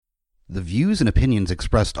The views and opinions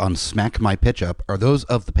expressed on Smack My Pitch Up are those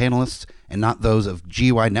of the panelists and not those of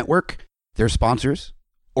GUI Network, their sponsors,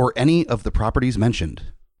 or any of the properties mentioned.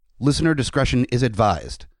 Listener discretion is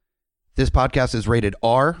advised. This podcast is rated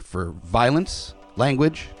R for violence,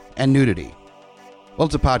 language, and nudity. Well,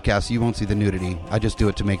 it's a podcast, so you won't see the nudity. I just do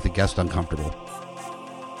it to make the guest uncomfortable.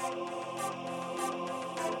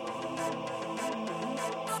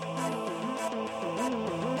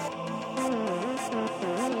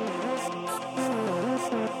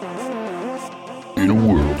 In a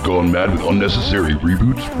world gone mad with unnecessary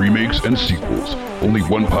reboots, remakes, and sequels, only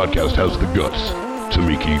one podcast has the guts to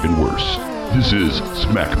make it even worse. This is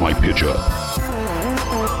Smack My Pitch Up.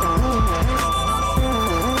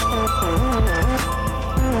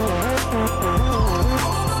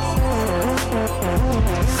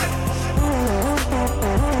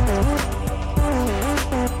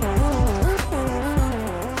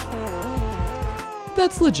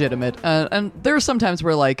 That's legitimate. And there are some times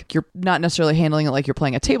where, like, you're not necessarily handling it like you're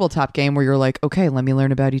playing a tabletop game where you're like, okay, let me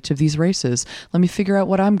learn about each of these races. Let me figure out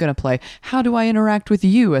what I'm going to play. How do I interact with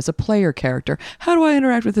you as a player character? How do I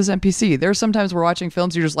interact with this NPC? There are some times we're watching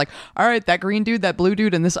films, you're just like, all right, that green dude, that blue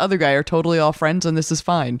dude, and this other guy are totally all friends, and this is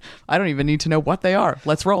fine. I don't even need to know what they are.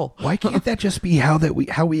 Let's roll. Why can't that just be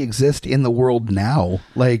how we exist in the world now?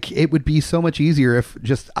 Like, it would be so much easier if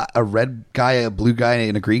just a red guy, a blue guy,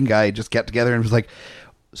 and a green guy just get together and was like,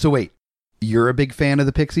 so wait, you're a big fan of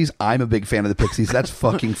the Pixies? I'm a big fan of the Pixies. That's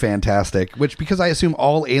fucking fantastic. Which, because I assume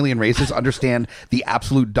all alien races understand the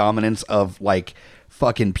absolute dominance of, like,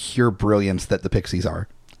 fucking pure brilliance that the Pixies are.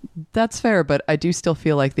 That's fair, but I do still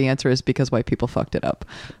feel like the answer is because white people fucked it up.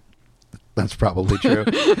 That's probably true.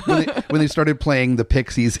 when they started playing the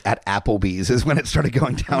Pixies at Applebee's is when it started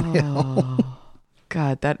going downhill. Oh,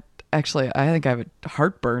 God, that... Actually, I think I have a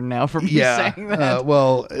heartburn now for me saying that.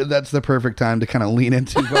 Well, that's the perfect time to kind of lean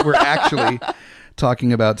into what we're actually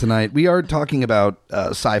talking about tonight. We are talking about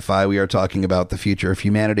sci-fi. We are talking about the future of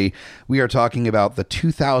humanity. We are talking about the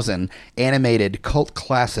 2000 animated cult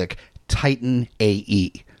classic Titan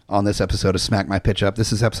AE on this episode of Smack My Pitch Up.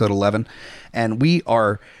 This is episode 11, and we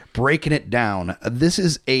are breaking it down. This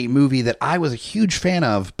is a movie that I was a huge fan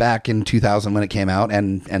of back in 2000 when it came out,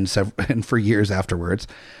 and for years afterwards.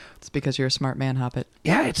 It's because you're a smart man, Hobbit.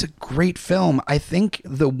 Yeah, it's a great film. I think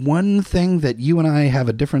the one thing that you and I have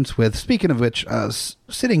a difference with, speaking of which,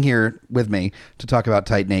 sitting here with me to talk about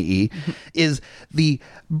Titan AE, is the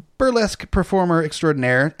burlesque performer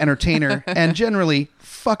extraordinaire, entertainer, and generally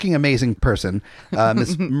fucking amazing person.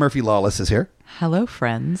 Miss Murphy Lawless is here. Hello,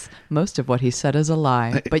 friends. Most of what he said is a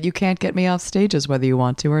lie, but you can't get me off stages whether you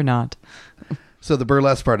want to or not. So the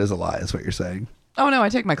burlesque part is a lie, is what you're saying. Oh, no, I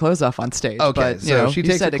take my clothes off on stage. Okay, but, so she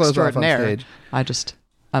takes her clothes off on stage.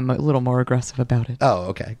 I'm a little more aggressive about it. Oh,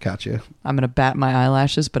 okay, gotcha. I'm going to bat my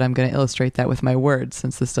eyelashes, but I'm going to illustrate that with my words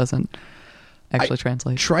since this doesn't actually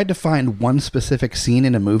translate. I tried to find one specific scene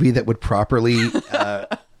in a movie that would properly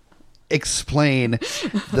explain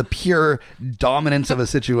the pure dominance of a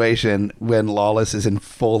situation when Lawless is in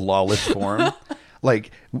full Lawless form.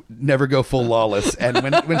 Like, never go full Lawless. And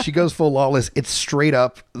when she goes full Lawless, it's straight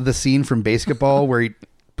up the scene from Basketball where he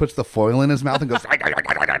puts the foil in his mouth and goes...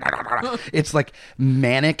 It's like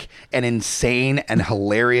manic and insane and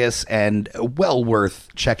hilarious and well worth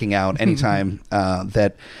checking out anytime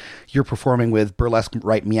that you're performing with Burlesque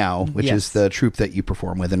Right Meow, which is the troupe that you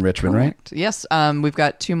perform with in Richmond, Correct. Right? Yes. We've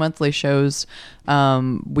got 2 monthly shows.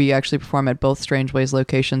 We actually perform at both Strange Ways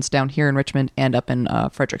locations down here in Richmond and up in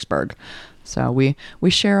Fredericksburg. So we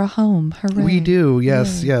share a home. Hooray. We do.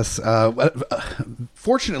 Yes, yes.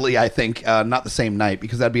 Fortunately, I think not the same night,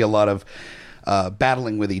 because that'd be a lot of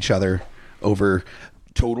battling with each other over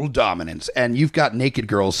total dominance. And you've got Naked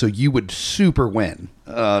Girls, so you would super win.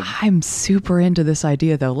 I'm super into this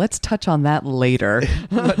idea, though. Let's touch on that later.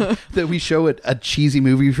 That we show a cheesy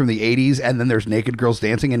movie from the 80s, and then there's Naked Girls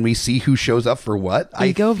dancing, and we see who shows up for what.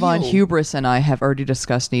 Ego Von Hubris and I have already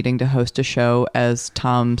discussed needing to host a show as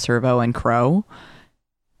Tom Servo and Crow,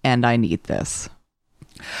 and I need this.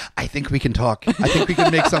 I think we can talk. I think we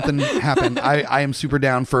can make something happen. I am super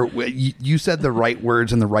down for... You said the right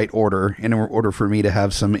words in the right order in order for me to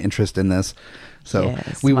have some interest in this. So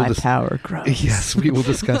yes, we will my power grows. Yes, we will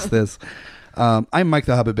discuss this. I'm Mike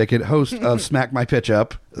the Hobbit Bickett, host of Smack My Pitch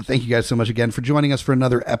Up. Thank you guys so much again for joining us for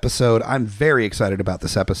another episode. I'm very excited about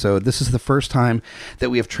this episode. This is the first time that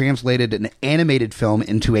we have translated an animated film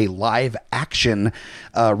into a live action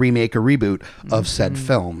remake or reboot of said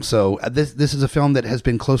film. So this is a film that has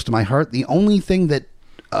been close to my heart. The only thing that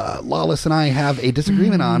Lawless and I have a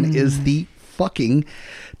disagreement on is the fucking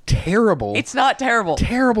terrible. It's not terrible.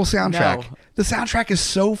 Terrible soundtrack. No. The soundtrack is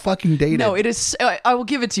so fucking dated. No, it is. I will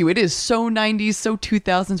give it to you. It is so 90s, so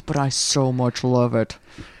 2000s, but I so much love it.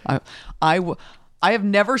 I have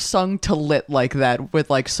never sung to Lit like that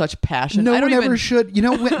with like such passion. No I don't one ever even... should. You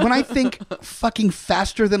know, when I think fucking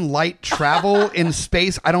faster than light travel in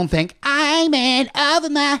space, I don't think I'm in over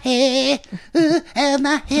my head,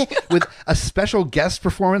 with a special guest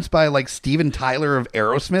performance by like Steven Tyler of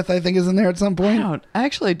Aerosmith, I think is in there at some point. I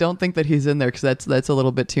actually don't think that he's in there because that's a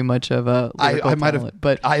little bit too much of a I might have,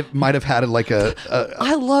 but I might have had like a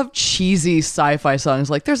I love cheesy sci-fi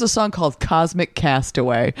songs. Like there's a song called Cosmic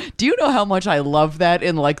Castaway. Do you know how much I love that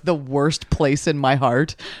in like the worst place in my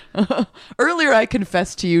heart? Earlier I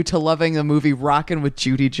confessed to you to loving the movie Rockin' with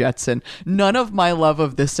Judy Jetson. None of my love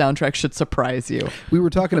of this soundtrack should surprise you. we were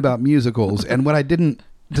talking about musicals, and what I didn't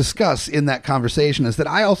discuss in that conversation is that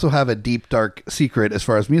I also have a deep dark secret as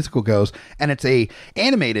far as musical goes, and it's a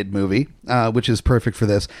animated movie which is perfect for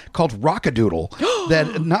this, called Rock-a-Doodle,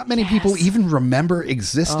 that not many people even remember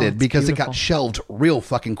existed because it got shelved real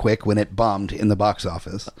fucking quick when it bombed in the box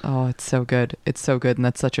office. Oh, it's so good. It's so good, and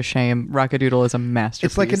that's such a shame. Rock-a-Doodle is a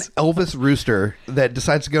masterpiece. It's like an Elvis rooster that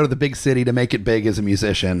decides to go to the big city to make it big as a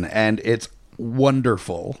musician, and it's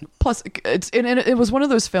wonderful. Plus, it was one of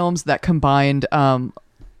those films that combined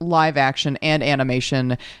live action and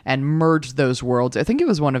animation and merged those worlds. I think it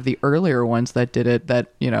was one of the earlier ones that did it,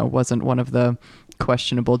 that, you know, wasn't one of the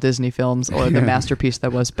questionable Disney films or the masterpiece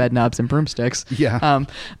that was Bedknobs and Broomsticks. Yeah.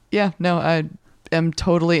 I am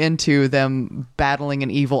totally into them battling an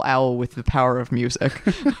evil owl with the power of music.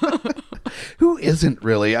 Who isn't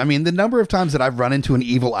really? I mean, the number of times that I've run into an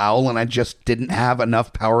evil owl and I just didn't have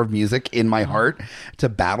enough power of music in my heart to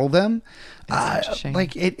battle them. It's such a shame.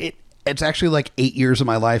 Like it's actually like 8 years of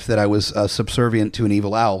my life that I was subservient to an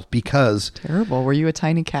evil owl because... Terrible. Were you a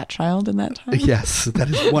tiny cat child in that time? Yes, that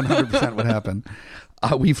is 100% what happened.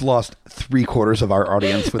 We've lost 3/4 of our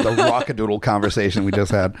audience with the Rock-a-Doodle conversation we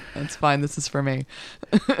just had. That's fine. This is for me.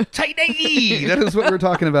 Tiny! That is what we're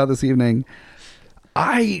talking about this evening.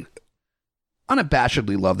 I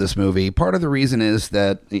unabashedly love this movie. Part of the reason is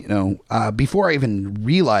that, you know, before I even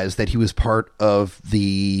realized that he was part of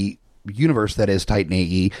the universe that is Titan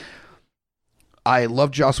AE, I love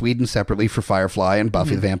Joss Whedon separately for Firefly and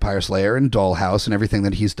Buffy the Vampire Slayer and Dollhouse and everything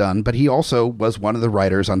that he's done, but he also was one of the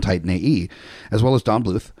writers on Titan AE, as well as Don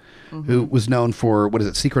Bluth, who was known for, what is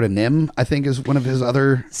it, Secret of Nim, I think is one of his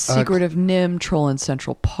other... Secret of Nim, Troll in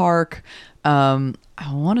Central Park. I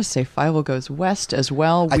want to say Fievel Goes West as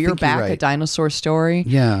well. We're Back, right. A Dinosaur Story.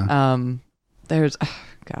 Yeah. There's,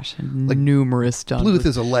 numerous Don Bluth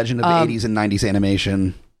is a legend of 80s and 90s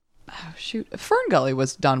animation. Oh, shoot. Fern Gully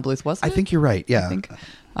was Don Bluth, wasn't it? I think you're right, yeah. I think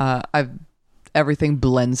everything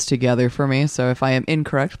blends together for me, so if I am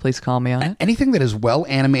incorrect, please call me on it. Anything that is well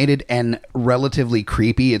animated and relatively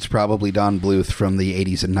creepy, it's probably Don Bluth from the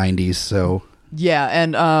 80s and 90s, so... Yeah,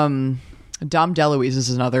 and Dom DeLuise is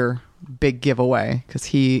another big giveaway, because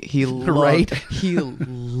he loves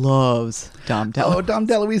Dom DeLuise. Oh, Dom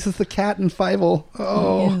DeLuise is the cat in Fievel.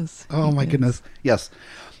 Oh, Yes, oh my goodness. Yes.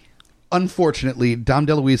 Unfortunately, Dom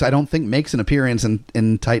DeLuise, I don't think, makes an appearance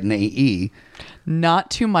in Titan AE.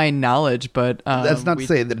 Not to my knowledge, but... That's not to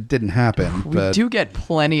say that it didn't happen. We but do get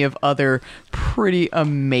plenty of other pretty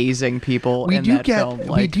amazing people in that film.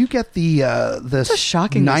 We do get the a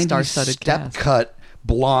shockingly 90s star-studded cast. step-cut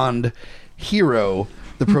blonde hero,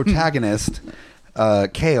 the protagonist,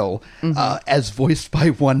 Kale, as voiced by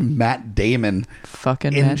one Matt Damon.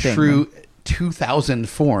 Fucking in Matt Damon. true 2000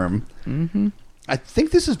 form. Mm-hmm. I think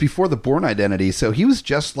this is before the Bourne Identity, so he was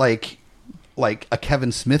just like a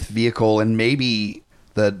Kevin Smith vehicle, and maybe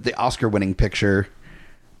the Oscar-winning picture.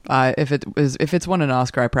 If it's won an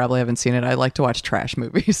Oscar, I probably haven't seen it. I like to watch trash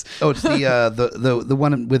movies. Oh, it's the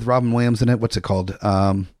one with Robin Williams in it. What's it called?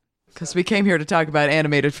 Because we came here to talk about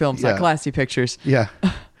animated films, not classy pictures. Yeah,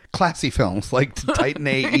 classy films like Titan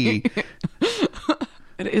AE.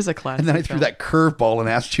 It is a classic. And then I threw that curveball and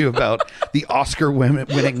asked you about the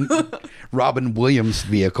Oscar-winning Robin Williams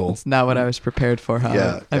vehicle. It's not what I was prepared for, huh?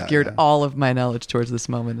 Yeah, I've geared all of my knowledge towards this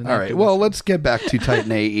moment. All right, well, let's get back to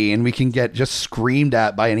Titan AE, and we can get just screamed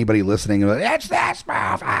at by anybody listening. It's this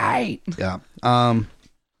movie! Yeah.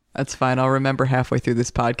 That's fine. I'll remember halfway through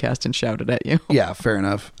this podcast and shout it at you. Yeah, fair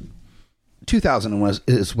enough. 2000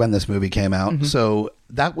 is when this movie came out, so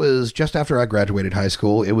that was just after I graduated high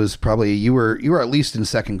school. It was probably you were at least in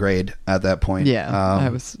second grade at that point. Yeah, I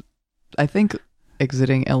was. I think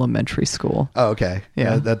exiting elementary school. Oh, okay.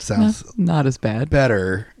 Yeah, that sounds not as bad.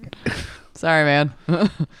 Better. Sorry, man.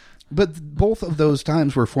 But both of those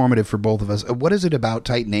times were formative for both of us. What is it about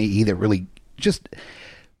Titan AE that really just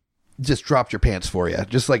just dropped your pants for you.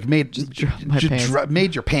 Just like made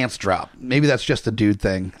made your pants drop. Maybe that's just a dude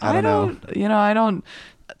thing. I don't know. You know, I don't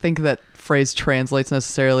think that phrase translates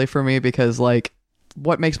necessarily for me, because like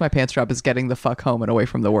what makes my pants drop is getting the fuck home and away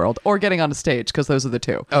from the world, or getting on a stage, because those are the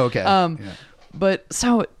two. Oh, okay. Yeah. But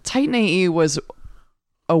so Titan AE was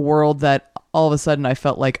a world that all of a sudden I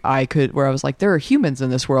felt like where I was like, there are humans in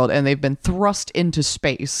this world and they've been thrust into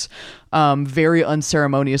space very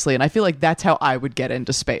unceremoniously. And I feel like that's how I would get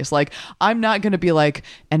into space. Like, I'm not going to be like,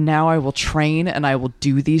 and now I will train and I will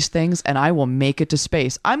do these things and I will make it to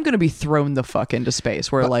space. I'm going to be thrown the fuck into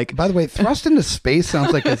space where like... By the way, thrust into space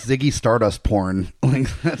sounds like a Ziggy Stardust porn. Like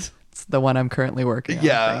that's... It's the one I'm currently working on.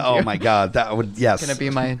 Yeah. Oh my God. That would, yes. It's going to be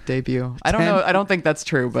my debut. I don't know. I don't think that's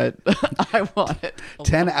true, but I want it.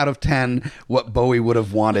 10 out of 10 what Bowie would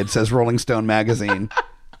have wanted, says Rolling Stone magazine.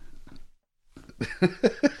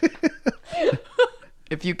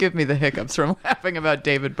 If you give me the hiccups from laughing about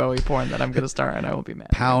David Bowie porn that I'm going to star in, I will be mad.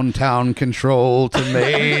 Pound town control to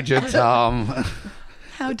Major Tom.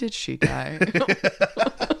 How did she die?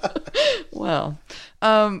 Well,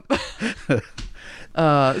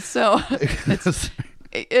 so it's,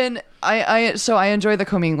 and I enjoy the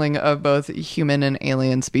commingling of both human and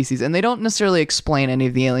alien species, and they don't necessarily explain any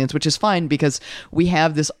of the aliens, which is fine because we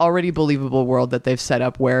have this already believable world that they've set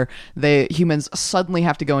up where the humans suddenly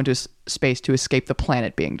have to go into space to escape the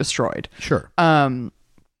planet being destroyed. Sure. And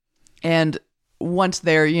once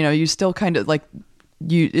there, you know, you still kind of like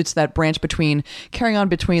it's that branch between carrying on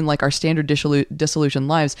between like our standard disillusioned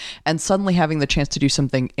lives and suddenly having the chance to do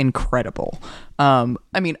something incredible.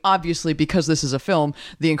 I mean, obviously, because this is a film,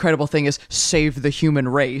 the incredible thing is save the human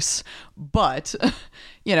race. But,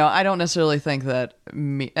 you know, I don't necessarily think that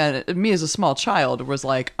me as a small child was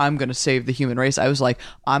like, I'm going to save the human race. I was like,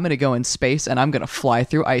 I'm going to go in space and I'm going to fly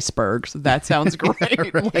through icebergs. That sounds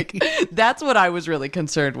great. Right. Like, that's what I was really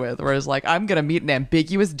concerned with. Whereas like, I'm going to meet an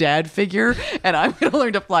ambiguous dad figure and I'm going to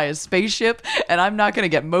learn to fly a spaceship and I'm not going to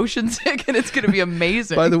get motion sick and it's going to be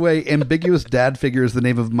amazing. By the way, ambiguous dad figure is the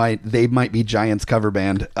name of my They Might Be Giants cover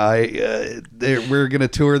band. We're going to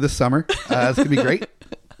tour this summer. It's going to be great.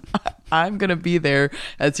 I'm going to be there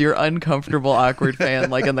as your uncomfortable, awkward fan,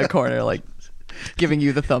 like in the corner, like giving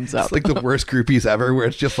you the thumbs up. It's like the worst groupies ever, where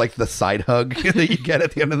it's just like the side hug that you get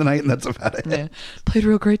at the end of the night, and that's about it. Yeah. Played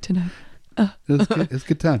real great tonight. It's a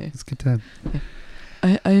good time. It's a good time.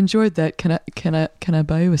 Yeah. I enjoyed that. Can I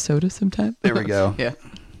buy you a soda sometime? There we go. Yeah.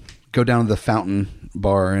 Go down to the fountain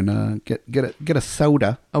bar and get a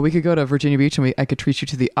soda. Oh, we could go to Virginia Beach and I could treat you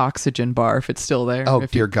to the Oxygen bar if it's still there. Oh,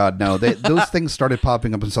 dear God, no. Those things started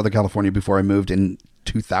popping up in Southern California before I moved in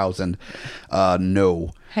 2000.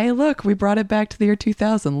 No. Hey, look, we brought it back to the year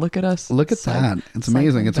 2000. Look at us. Look at that. It's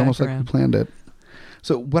amazing. It's almost like we planned it.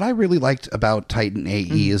 So what I really liked about Titan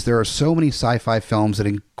AE is there are so many sci-fi films that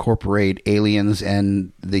incorporate aliens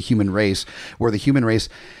and the human race, where the human race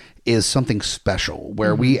is something special,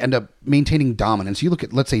 where we end up maintaining dominance. You look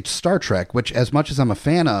at, let's say, Star Trek, which, as much as I'm a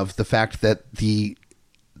fan of the fact that the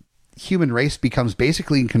human race becomes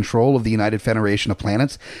basically in control of the United Federation of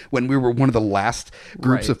Planets, when we were one of the last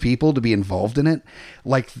groups of people to be involved in it,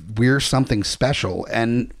 like, we're something special.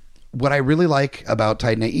 And what I really like about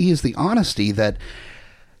Titan AE is the honesty that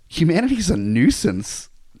humanity's a nuisance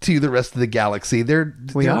to the rest of the galaxy.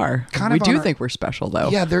 We do think we're special, though.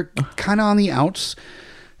 Yeah, they're kind of on the outs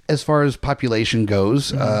as far as population goes.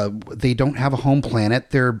 They don't have a home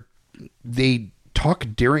planet. They talk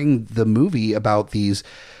during the movie about these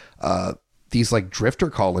like drifter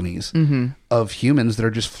colonies of humans that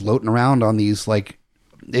are just floating around on these, like,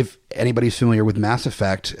 if anybody's familiar with Mass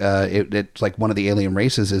Effect, it's like one of the alien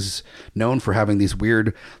races is known for having these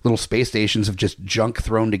weird little space stations of just junk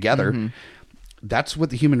thrown together. That's what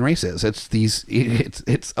the human race is.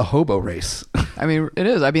 It's a hobo race. I mean, it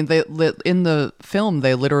is. I mean, in the film,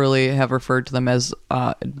 they literally have referred to them as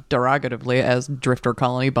derogatively as drifter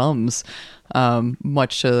colony bums,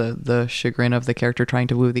 much to the chagrin of the character trying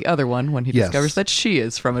to woo the other one when he discovers that she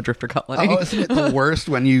is from a drifter colony. Oh, isn't it the worst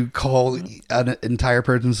when you call an entire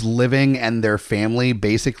person's living and their family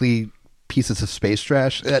basically pieces of space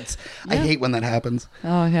trash? I hate when that happens.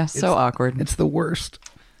 Oh yeah, so awkward. It's the worst.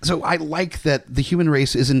 So I like that the human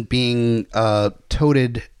race isn't being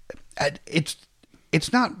toted.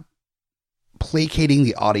 It's not placating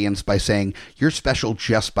the audience by saying you're special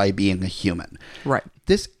just by being a human. Right.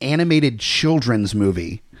 This animated children's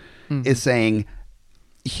movie is saying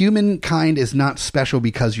humankind is not special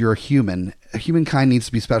because you're a human. Humankind needs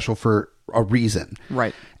to be special for a reason.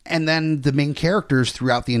 Right. And then the main characters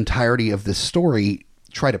throughout the entirety of this story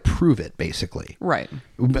try to prove it, basically. Right.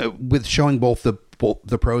 With showing both the both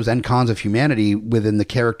the pros and cons of humanity within the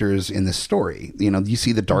characters in this story. You know, you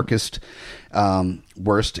see the darkest,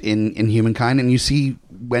 worst in humankind, and you see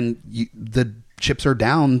when the chips are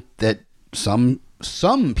down that some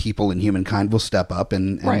people in humankind will step up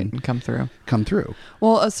and come through.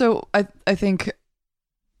 Well, so I think,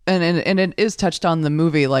 and it is touched on in the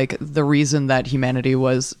movie, like the reason that humanity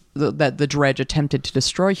was that the Dredge attempted to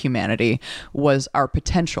destroy humanity was our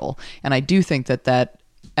potential, and I do think that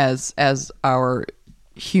as our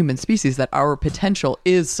human species, that our potential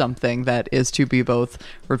is something that is to be both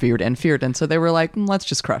revered and feared. And so they were like, let's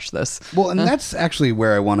just crush this. Well, and that's actually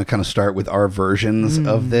where I want to kind of start with our versions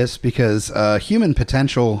of this, because human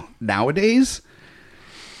potential nowadays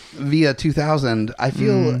via 2000, I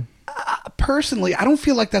feel personally, I don't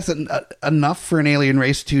feel like that's enough for an alien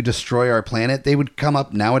race to destroy our planet. They would come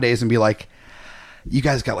up nowadays and be like, you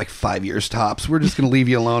guys got like 5 years tops. We're just going to leave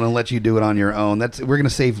you alone and let you do it on your own. We're going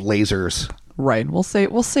to save lasers. Right. We'll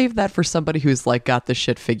save that for somebody who's like got the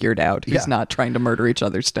shit figured out. Who's not trying to murder each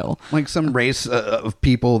other still. Like some race of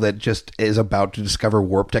people that just is about to discover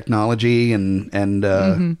warp technology and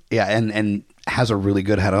has a really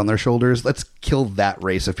good head on their shoulders. Let's kill that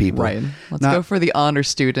race of people. Right. Let's go for the honor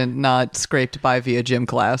student, not scraped by via gym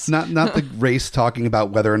class. Not the race talking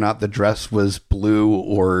about whether or not the dress was blue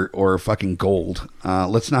or fucking gold.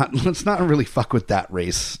 Let's not really fuck with that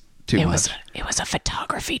race too much. It was a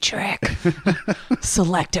photography trick.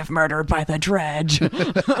 Selective murder by the Dredge.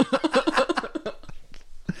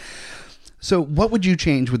 So what would you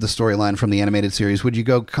change with the storyline from the animated series? Would you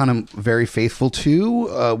go kind of very faithful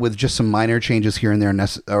to with just some minor changes here and there,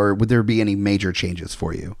 or would there be any major changes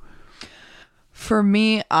for you? For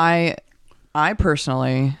me, I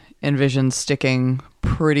personally envision sticking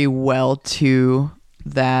pretty well to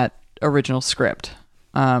that original script.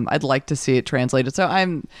 I'd like to see it translated. So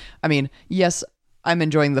yes, I'm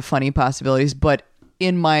enjoying the funny possibilities, but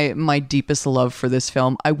in my deepest love for this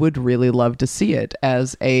film, I would really love to see it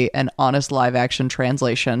as an honest live action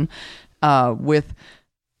translation, with,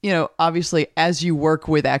 you know, obviously as you work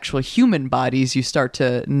with actual human bodies, you start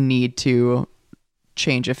to need to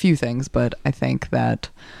change a few things, but I think that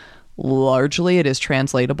largely it is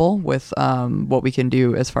translatable with what we can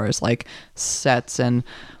do as far as like sets. And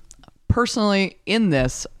personally in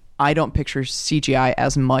this, I don't picture CGI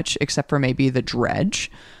as much except for maybe the Dredge.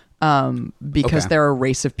 Because they're a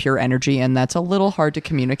race of pure energy, and that's a little hard to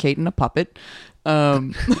communicate in a puppet. But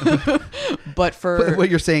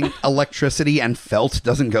what you're saying, electricity and felt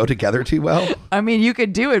doesn't go together too well? I mean, you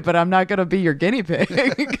could do it, but I'm not going to be your guinea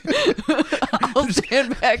pig. I'll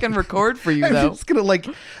stand back and record for you, though. I'm just going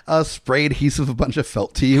to spray adhesive a bunch of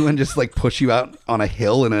felt to you and just like push you out on a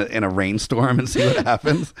hill in a rainstorm and see what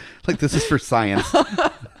happens. Like, this is for science.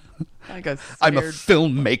 I'm a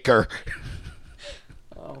filmmaker.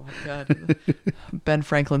 Oh my God. Ben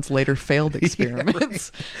Franklin's later failed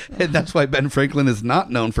experiments. Yeah, right. And that's why Ben Franklin is not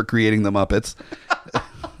known for creating the Muppets.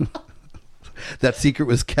 That secret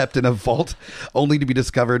was kept in a vault, only to be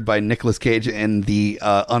discovered by Nicolas Cage in the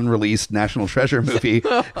unreleased National Treasure movie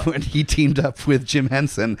when he teamed up with Jim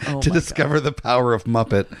Henson to discover the power of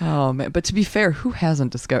Muppet. Oh man! But to be fair, who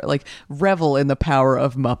hasn't discovered, like, revel in the power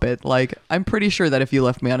of Muppet? Like, I'm pretty sure that if you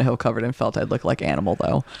left me on a hill covered in felt, I'd look like Animal,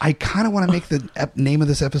 though. I kind of want to make the name of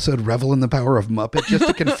this episode "Revel in the Power of Muppet" just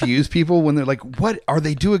to confuse people when they're like, "What are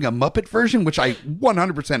they doing? A Muppet version?" Which I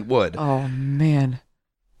 100% would. Oh man.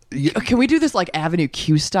 Can we do this like Avenue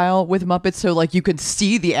Q style with Muppets, so like you could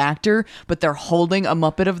see the actor but they're holding a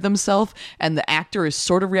Muppet of themselves and the actor is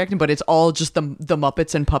sort of reacting, but it's all just the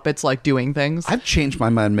Muppets and puppets like doing things? I've changed my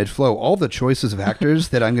mind mid-flow. All the choices of actors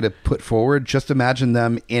that I'm going to put forward, just imagine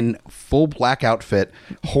them in full black outfit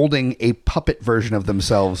holding a puppet version of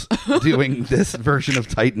themselves doing this version of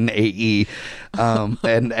Titan AE,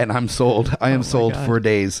 and I'm sold. I am sold for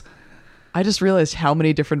days. I just realized how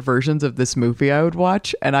many different versions of this movie I would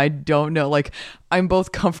watch, and I don't know, like, I'm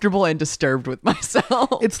both comfortable and disturbed with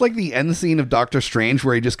myself. It's like the end scene of Doctor Strange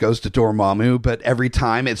where he just goes to Dormammu, but every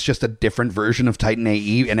time it's just a different version of Titan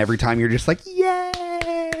AE, and every time you're just like,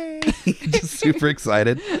 yay! Just super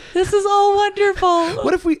excited. This is all wonderful.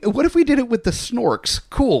 What if we did it with the Snorks?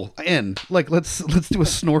 Cool. Like, let's do a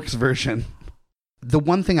Snorks version. The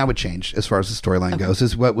one thing I would change as far as the storyline goes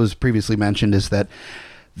is what was previously mentioned, is that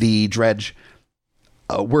the Dredge,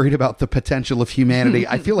 worried about the potential of humanity.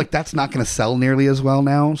 I feel like that's not going to sell nearly as well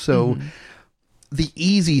now. So the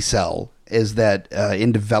easy sell is that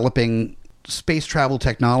in developing space travel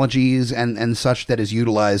technologies and such that is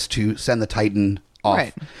utilized to send the Titan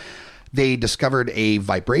off, they discovered a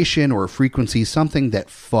vibration or a frequency, something that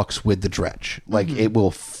fucks with the Dredge. Like, it will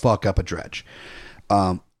fuck up a Dredge.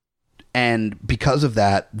 And because of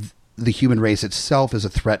that, the human race itself is a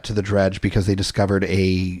threat to the Dredge because they discovered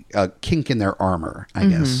a kink in their armor, I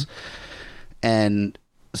guess. And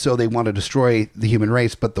so they want to destroy the human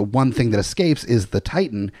race, but the one thing that escapes is the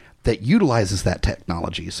Titan that utilizes that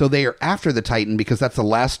technology. So they are after the Titan because that's the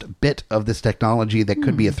last bit of this technology that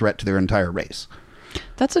could be a threat to their entire race.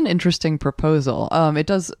 That's an interesting proposal. It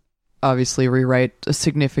does obviously rewrite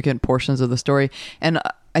significant portions of the story. And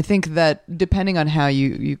I think that depending on how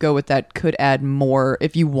you go with that could add more,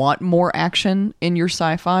 if you want more action in your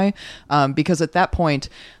sci-fi, because at that point,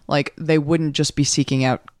 like, they wouldn't just be seeking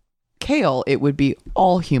out Kale, it would be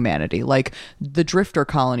all humanity. Like, the drifter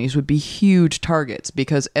colonies would be huge targets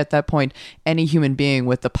because at that point, any human being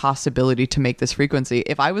with the possibility to make this frequency,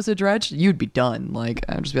 if I was a Dredge, you'd be done. Like,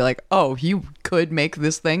 I'd just be like, oh, you could make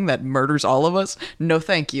this thing that murders all of us? No,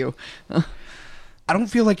 thank you. I don't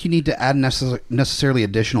feel like you need to add necessarily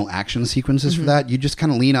additional action sequences for that. You just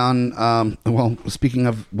kind of lean on, well, speaking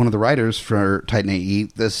of one of the writers for Titan AE,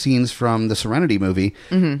 the scenes from the Serenity movie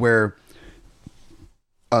where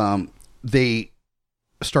they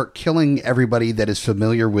start killing everybody that is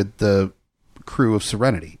familiar with the crew of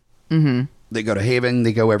Serenity. They go to Haven,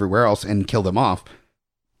 they go everywhere else and kill them off.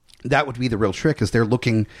 That would be the real trick, is they're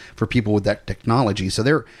looking for people with that technology. So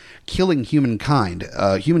they're killing humankind.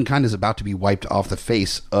 Humankind is about to be wiped off the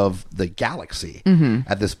face of the galaxy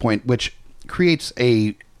at this point, which creates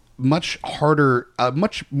a much harder,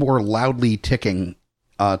 much more loudly ticking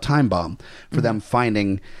time bomb for them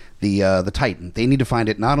finding the Titan. They need to find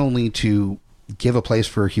it not only to give a place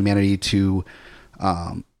for humanity to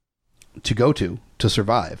go to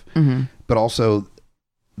survive, but also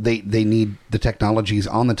they need the technologies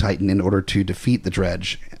on the Titan in order to defeat the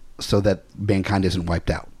Dredge, so that mankind isn't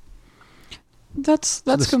wiped out. That's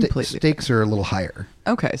completely stakes are a little higher.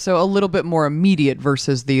 Okay, so a little bit more immediate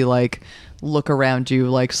versus the, like, look around you,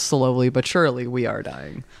 like, slowly but surely we are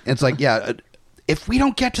dying. It's like, yeah, if we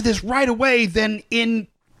don't get to this right away, then in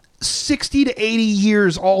 60 to 80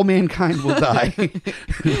 years, all mankind will die.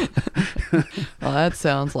 Well, that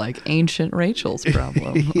sounds like ancient Rachel's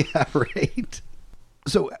problem. Yeah, right.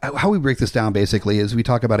 So how we break this down basically is we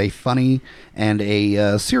talk about a funny and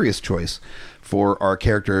a serious choice for our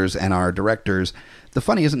characters and our directors. The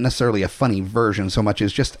funny isn't necessarily a funny version so much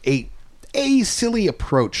as just a silly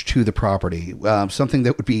approach to the property, something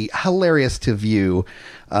that would be hilarious to view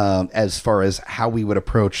as far as how we would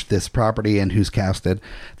approach this property and who's casted.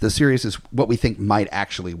 The serious is what we think might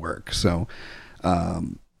actually work. So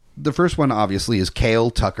the first one obviously is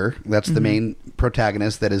Kale Tucker. That's the main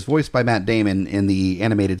protagonist that is voiced by Matt Damon in the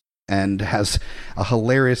animated and has a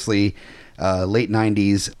hilariously late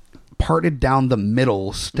 90s parted down the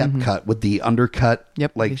middle step cut with the undercut,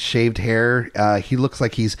 like shaved hair. He looks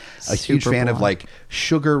like he's a huge fan of like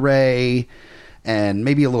Sugar Ray and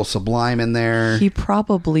maybe a little Sublime in there. He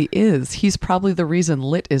probably is. He's probably the reason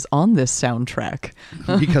Lit is on this soundtrack.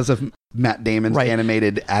 Because of Matt Damon's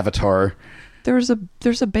animated Avatar. There's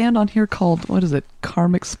a band on here called, what is it,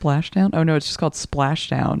 Karmic Splashdown? Oh no, it's just called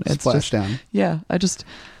Splashdown. Splashdown. Yeah,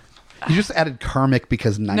 You just added karmic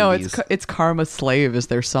because 90s. No, it's Karma Slave is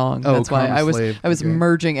their song. That's why I was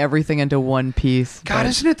merging everything into one piece. God,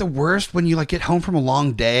 isn't it the worst when you like get home from a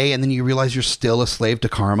long day and then you realize you're still a slave to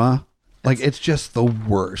karma? Like, it's just the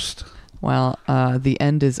worst. Well, The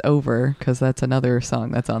End Is Over, because that's another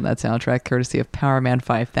song that's on that soundtrack, courtesy of Power Man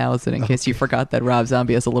 5000, in case you forgot that Rob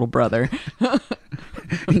Zombie has a little brother.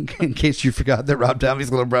 in case you forgot that Rob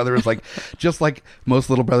Zombie's little brother is like, just like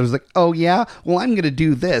most little brothers, like, oh yeah, well I'm gonna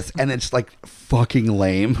do this, and it's like fucking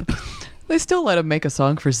lame. They still let him make a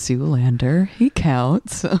song for Zoolander. He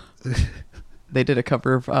counts. They did a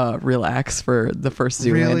cover of Relax for the first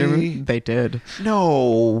Zoolander movie. They did.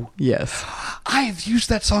 No. Yes. I've used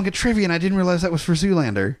that song at trivia and I didn't realize that was for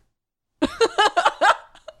Zoolander.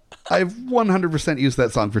 I've 100% used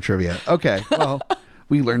that song for trivia. Okay, well,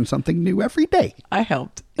 we learn something new every day. I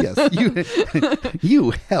helped. Yes,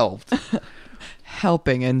 you helped.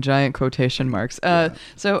 Helping in giant quotation marks.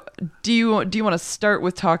 So do you want to start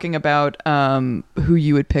with talking about who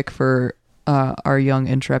you would pick for our young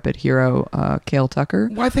intrepid hero, Kale Tucker?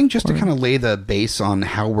 Well, I think just to kind of lay the base on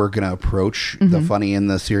how we're going to approach the funny and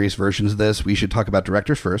the serious versions of this, we should talk about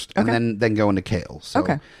directors first, and then go into Kale.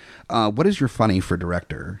 So, what is your funny for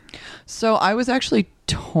director? So I was actually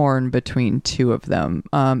torn between two of them,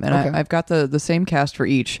 and I've got the same cast for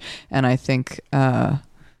each, and I think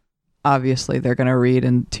obviously they're going to read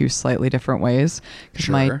in two slightly different ways.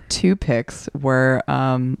 Sure. My two picks were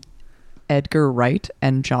Edgar Wright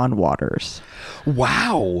and John Waters.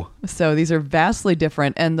 Wow. So these are vastly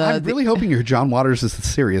different. And I'm really hoping your John Waters is the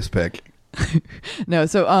serious pick. No,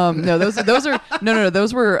 so no, those are no.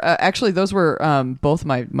 Those were actually both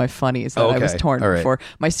my funnies that I was Okay. torn All right. for.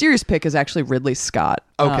 My serious pick is actually Ridley Scott.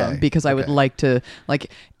 Okay. Because I would Okay. like to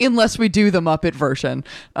unless we do the Muppet version.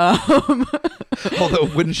 Although,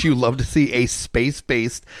 wouldn't you love to see a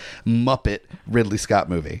space-based Muppet Ridley Scott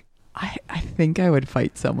movie? I think I would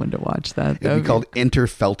fight someone to watch that. It'd be called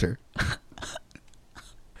Interfelter.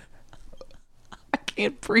 I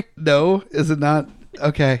can't breathe. No, is it not?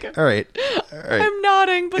 Okay. All right. I'm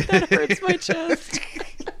nodding, but that hurts my chest.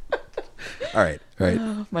 All right.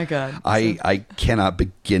 Oh my god. I cannot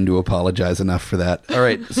begin to apologize enough for that. All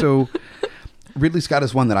right. So Ridley Scott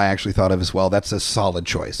is one that I actually thought of as well. That's a solid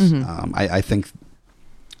choice. I think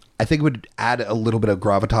it would add a little bit of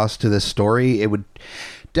gravitas to this story. It would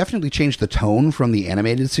definitely change the tone from the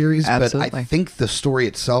animated series, but Absolutely. I think the story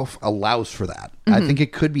itself allows for that. I think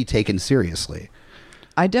it could be taken seriously.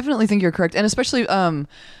 I definitely think you're correct, and especially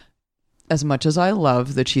as much as I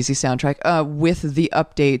love the cheesy soundtrack, with the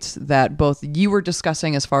updates that both you were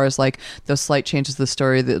discussing, as far as those slight changes to the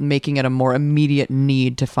story, that making it a more immediate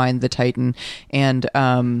need to find the Titan, and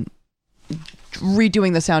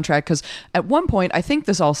redoing the soundtrack, because at one point I think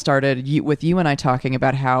this all started with you and I talking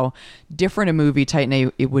about how different a movie Titan A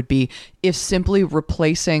it would be if simply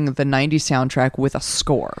replacing the 90s soundtrack with a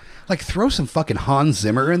score. Throw some fucking Hans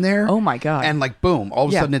Zimmer in there. Oh my God. And boom, all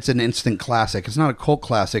of a Yeah. sudden it's an instant classic. It's not a cult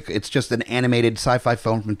classic. It's just an animated sci-fi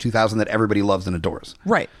film from 2000 that everybody loves and adores.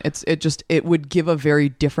 Right. It would give a very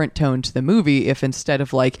different tone to the movie if instead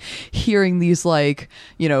of hearing these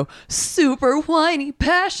super whiny,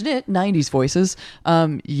 passionate 90s voices,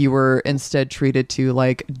 you were instead treated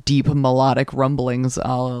to deep melodic rumblings,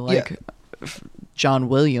 John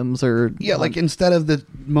Williams or instead of the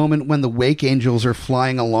moment when the Wake Angels are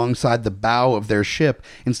flying alongside the bow of their ship,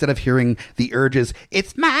 instead of hearing the urges,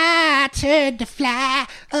 "It's my turn to fly,"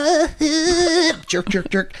 jerk, jerk,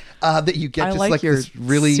 jerk, that you get I just your this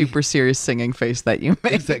really super serious singing face that you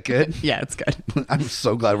make. Is that good? Yeah, it's good. I'm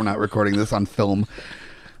so glad we're not recording this on film.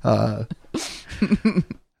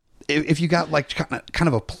 If you got kind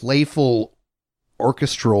of a playful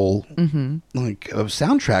orchestral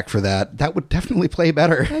soundtrack for that would definitely play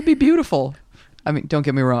better. That'd be beautiful. I mean, don't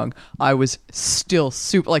get me wrong. I was still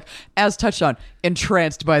super, as touched on,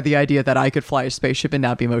 entranced by the idea that I could fly a spaceship and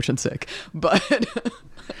not be motion sick. But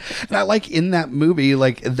And I in that movie,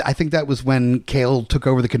 I think that was when Cale took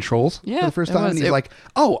over the controls for the first it time. was. And he's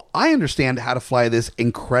oh, I understand how to fly this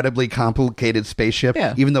incredibly complicated spaceship,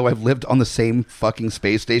 Yeah. even though I've lived on the same fucking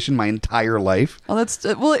space station my entire life.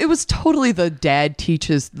 well, it was totally the dad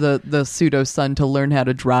teaches the pseudo son to learn how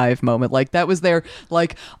to drive moment. That was their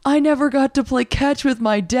I never got to play catch with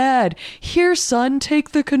my dad. Here, son,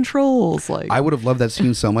 take the controls. I would have loved that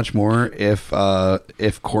scene so much more if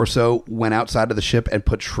Corso went outside of the ship and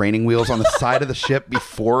put training wheels on the side of the ship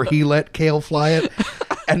before he let Cale fly it,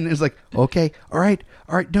 and it's okay, all right,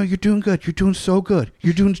 no, you're doing good, you're doing so good,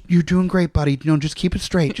 you're doing great, buddy. Just keep it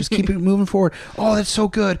straight, just keep it moving forward. Oh, that's so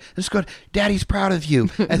good, that's good. Daddy's proud of you.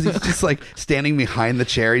 As he's just standing behind the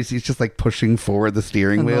cherries, he's just pushing forward the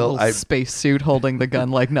steering And the wheel. little space suit holding the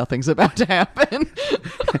gun like nothing's about to happen.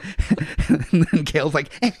 And then Cale's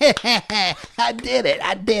I did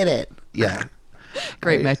it. Yeah.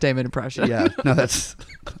 Great Matt Damon impression. Yeah, no,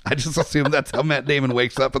 I just assume that's how Matt Damon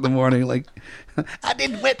wakes up in the morning. I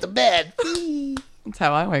didn't wet the bed. That's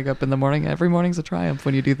how I wake up in the morning. Every morning's a triumph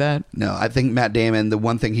when you do that. No, I think Matt Damon, the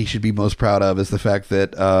one thing he should be most proud of is the fact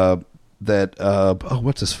that,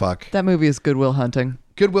 what's his fuck? That movie is Good Will Hunting.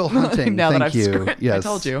 Good Will Hunting. Now that Thank I've you. screwed- Yes. I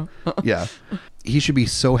told you. Yeah. He should be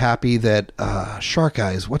so happy that Shark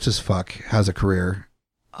Eyes, what's his fuck, has a career.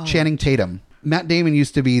 Channing Tatum. Matt Damon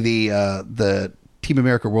used to be the Team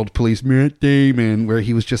America World Police Matt Damon, where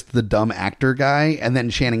he was just the dumb actor guy, and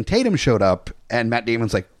then Channing Tatum showed up, and Matt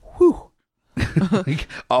Damon's whew. Off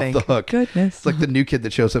Thank the hook. goodness. It's the new kid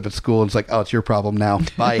that shows up at school and it's oh, it's your problem now.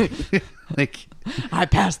 Bye. I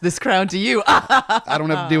passed this crown to you. I don't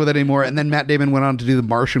have to deal with it anymore. And then Matt Damon went on to do The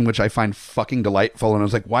Martian, which I find fucking delightful. And I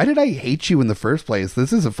was why did I hate you in the first place?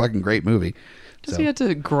 This is a fucking great movie. Does he had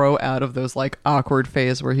to grow out of those awkward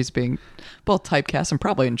phase where he's being both typecast and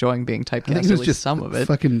probably enjoying being typecast, I think at he was least just some of it.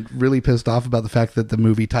 fucking really pissed off about the fact that the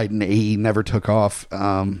movie Titan AE never took off.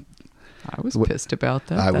 I was pissed about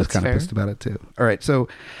that. I was That's kind of fair. pissed about it too. All right, so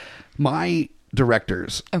my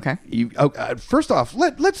directors. Okay. First off,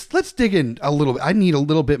 let's dig in a little bit. I need a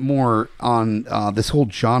little bit more on this whole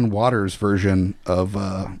John Waters version of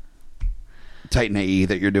Titan AE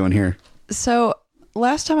that you're doing here. So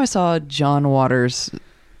last time I saw John Waters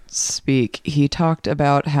speak, he talked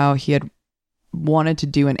about how he had wanted to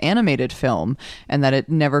do an animated film and that it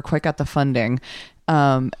never quite got the funding.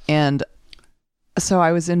 And so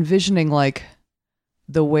I was envisioning like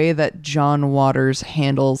the way that John Waters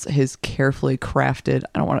handles his carefully crafted,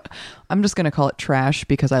 I'm just going to call it trash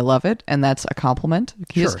because I love it. And that's a compliment.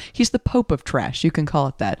 He's the Pope of trash. You can call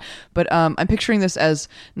it that. But I'm picturing this as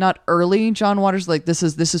not early John Waters. Like this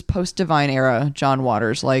is post Divine era John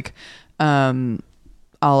Waters, like, a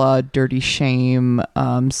la Dirty Shame,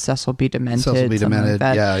 Cecil B. Demented. Like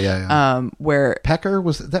that. Yeah. Where Pecker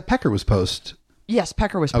was post. Yes,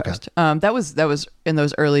 Pecker was post. That was in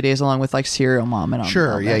those early days, along with like Serial Mom and all.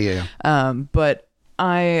 Sure, all yeah. But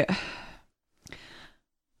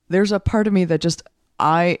there's a part of me that just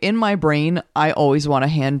in my brain, I always want to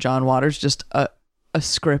hand John Waters just a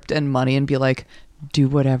script and money and be like, do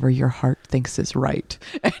whatever your heart thinks is right,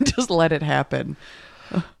 and just let it happen.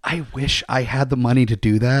 I wish I had the money to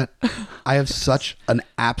do that. I have such an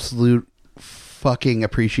absolute fucking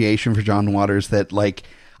appreciation for John Waters that like.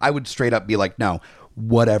 I would straight up be like, no,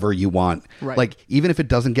 whatever you want. Right. Like, even if it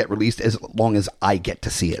doesn't get released, as long as I get to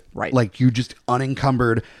see it. Right. Like, you just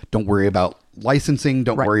unencumbered. Don't worry about licensing.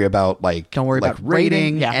 Don't worry about, don't worry about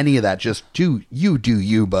rating. Yeah. Any of that. Just do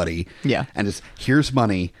you, buddy. Yeah. And just, here's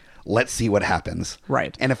money. Let's see what happens.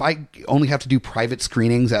 Right. And if I only have to do private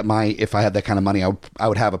screenings if I had that kind of money, I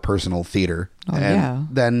would have a personal theater. Oh, and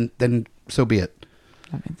yeah. Then so be it.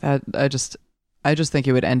 I mean, I just think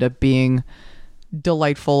it would end up being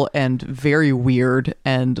delightful and very weird,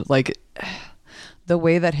 and like the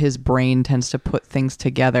way that his brain tends to put things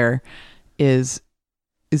together is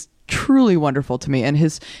truly wonderful to me, and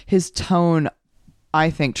his tone, I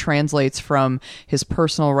think, translates from his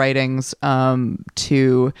personal writings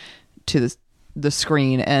to the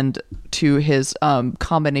screen, and to his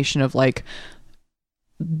combination of like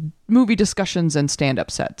movie discussions and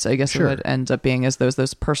stand-up sets. I guess Sure. It ends up being as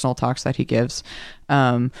those personal talks that he gives,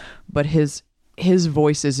 but his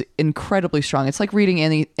voice is incredibly strong. It's like reading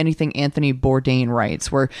anything Anthony Bourdain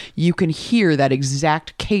writes, where you can hear that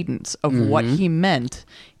exact cadence of what he meant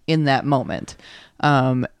in that moment.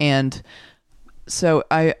 And so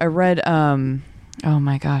I read, oh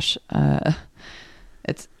my gosh,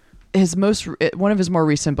 it's one of his more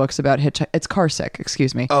recent books about it's Carsick,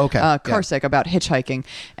 excuse me. Oh, okay. Carsick, about hitchhiking.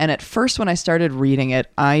 And at first, when I started reading it,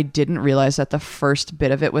 I didn't realize that the first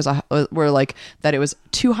bit of it was that it was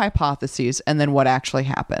two hypotheses and then what actually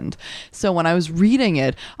happened. So when I was reading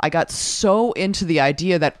it, I got so into the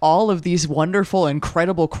idea that all of these wonderful,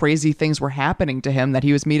 incredible, crazy things were happening to him, that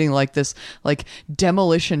he was meeting like this like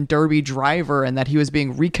demolition derby driver, and that he was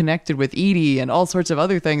being reconnected with Edie and all sorts of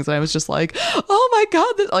other things. And I was just like, oh my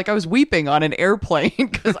God, like I was weeping on an airplane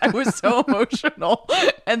because I was so emotional.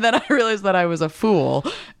 And then I realized that I was a fool,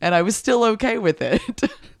 and I was still okay with it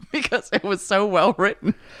because it was so well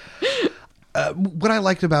written. What I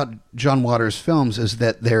liked about John Waters' films is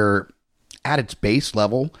that they're, at its base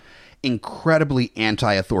level, incredibly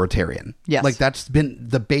anti-authoritarian. Yes. Like, that's been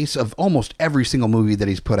the base of almost every single movie that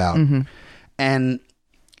he's put out. Mm-hmm. And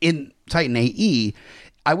in Titan AE,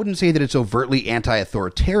 I wouldn't say that it's overtly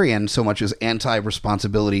anti-authoritarian so much as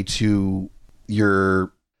anti-responsibility to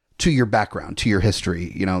your background, to your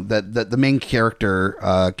history. You know, that the main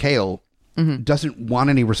character, Kale, doesn't want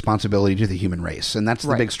any responsibility to the human race. And that's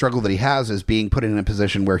the big struggle that he has, is being put in a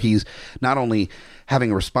position where he's not only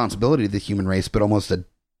having a responsibility to the human race, but almost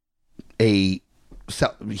he's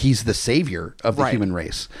the savior of the human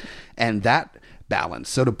race. And that balance.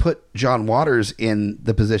 So to put John Waters in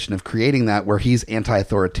the position of creating that, where he's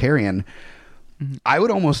anti-authoritarian, I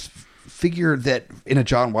would almost figure that in a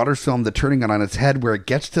John Waters film, the turning it on its head, where it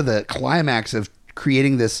gets to the climax of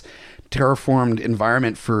creating this terraformed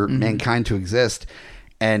environment for mankind to exist,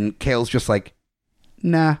 and Kale's just like,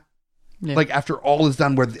 nah. Yeah. Like, after all is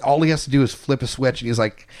done, where all he has to do is flip a switch, and he's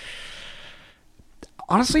like,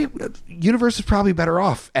 honestly, universe is probably better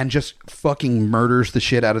off, and just fucking murders the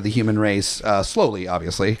shit out of the human race, slowly,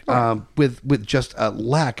 obviously, with just a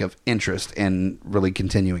lack of interest in really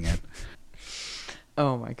continuing it.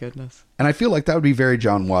 Oh my goodness. And I feel like that would be very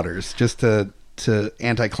John Waters, just to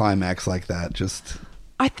anticlimax like that. Just,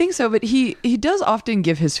 I think so, but he does often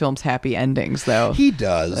give his films happy endings, though. He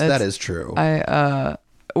does. That is true.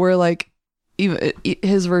 Where like, even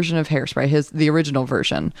his version of Hairspray, the original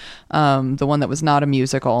version, the one that was not a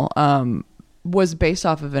musical, was based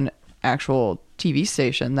off of an actual TV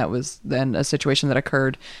station that was then a situation that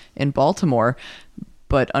occurred in Baltimore,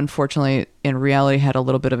 but unfortunately in reality had a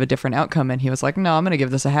little bit of a different outcome. And he was like, no, I'm going to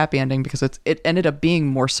give this a happy ending because it ended up being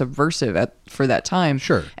more subversive for that time.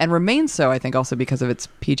 Sure. And remains so, I think, also because of its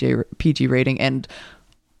PG rating and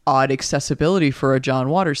odd accessibility for a John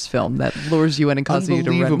Waters film that lures you in and causes you to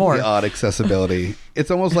read more. Odd accessibility.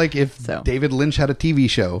 It's almost like if David Lynch had a TV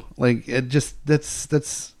show. Like, it just,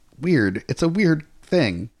 that's weird. It's a weird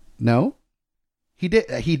thing. No? He did.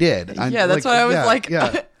 Yeah, that's why I was like,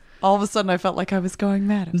 yeah. all of a sudden I felt like I was going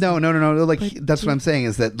mad. No. Like, that's what I'm saying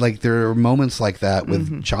is that, like, there are moments like that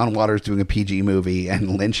with John Waters doing a PG movie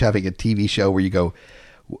and Lynch having a TV show where you go,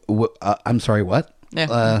 I'm sorry, what?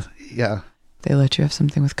 Yeah. Yeah. They let you have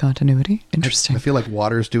something with continuity. Interesting. I feel like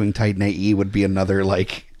Waters doing Titan AE would be another,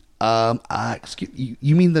 like, excuse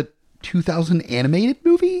you mean the 2000 animated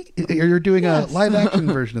movie? You're doing a live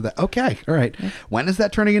action version of that. Okay. All right. When is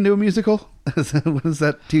that turning into a musical? Was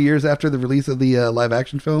that 2 years after the release of the live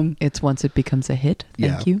action film? It's once it becomes a hit.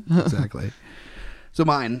 Thank you. Exactly. So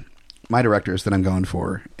my directors that I'm going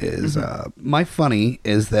for is my funny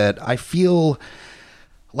is that I feel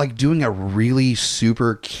like doing a really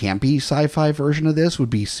super campy sci-fi version of this would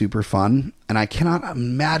be super fun, and I cannot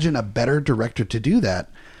imagine a better director to do that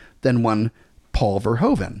than one Paul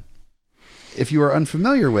Verhoeven. If you are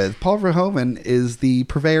unfamiliar with, Paul Verhoeven is the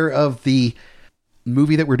purveyor of the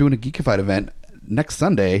movie that we're doing a Geekified event next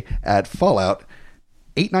Sunday at Fallout,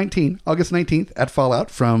 August 19th at Fallout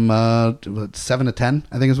from 7 to 10,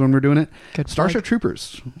 I think is when we're doing it. Good Starship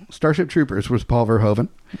Troopers. Starship Troopers was Paul Verhoeven,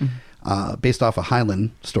 based off a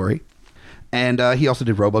Highland story. And he also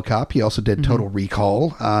did RoboCop. He also did Total Recall.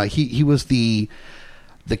 He was the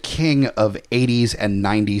king of 80s and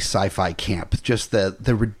 90s sci-fi camp. Just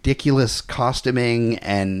the ridiculous costuming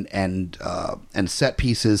and set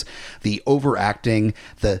pieces, the overacting,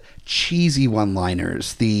 the cheesy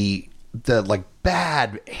one-liners, the like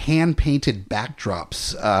bad hand-painted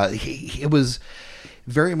backdrops. It was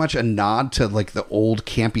very much a nod to like the old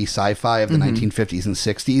campy sci-fi of the 1950s and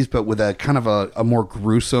 60s, but with a kind of a more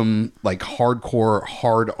gruesome, like hardcore,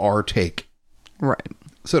 hard R take. Right.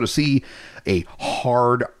 So to see a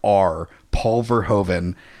hard R Paul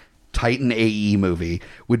Verhoeven Titan AE movie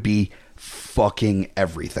would be fucking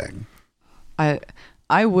everything.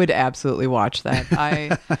 I would absolutely watch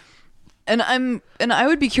that. And I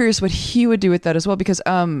would be curious what he would do with that as well, because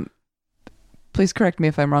please correct me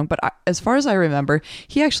if I'm wrong, but as far as I remember,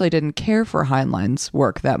 he actually didn't care for Heinlein's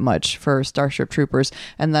work that much for Starship Troopers,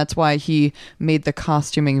 and that's why he made the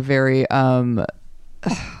costuming very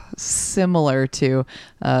similar to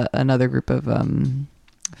another group of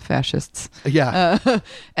fascists. Yeah.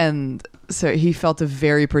 And so he felt a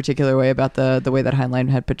very particular way about the way that Heinlein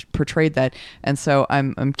had portrayed that. And so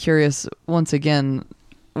I'm curious, once again,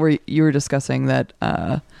 where you were discussing that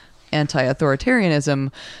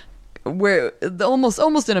anti-authoritarianism, where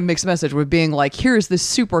almost in a mixed message with being like, here's this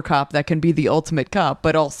super cop that can be the ultimate cop,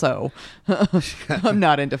 but also I'm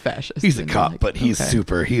not into fascists. He's a cop, like, but he's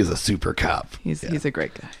super. He's a super cop. He's a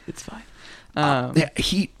great guy. It's fine.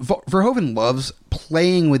 Verhoeven loves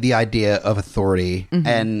playing with the idea of authority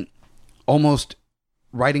and almost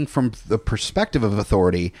writing from the perspective of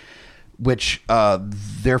authority, which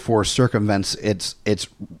therefore circumvents its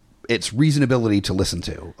reasonability to listen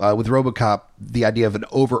to. With RoboCop, the idea of an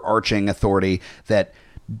overarching authority that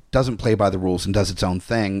doesn't play by the rules and does its own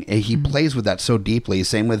thing, he plays with that so deeply.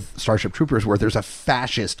 Same with Starship Troopers, where there's a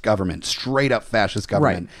fascist government, straight up fascist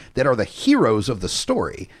government, that are the heroes of the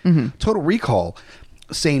story. Total Recall,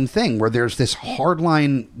 same thing, where there's this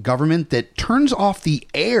hardline government that turns off the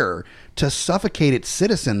air to suffocate its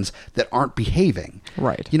citizens that aren't behaving.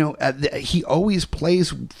 Right. You know, he always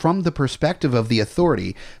plays from the perspective of the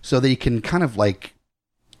authority so that he can kind of like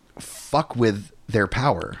fuck with their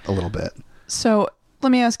power a little bit. So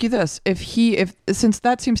let me ask you this. If since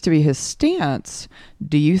that seems to be his stance,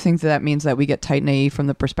 do you think that means that we get Titan AE from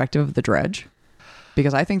the perspective of the Dredge?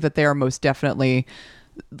 Because I think that they are most definitely,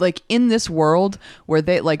 like, in this world where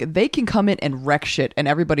they can come in and wreck shit and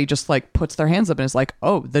everybody just like puts their hands up and is like,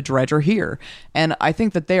 oh, the Dredge are here. And I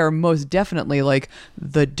think that they are most definitely like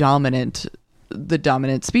the dominant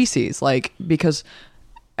species, like, because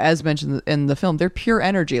as mentioned in the film, they're pure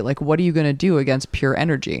energy. Like, what are you going to do against pure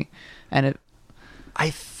energy? And I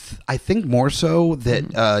think more so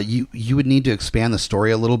that you would need to expand the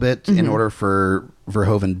story a little bit in order for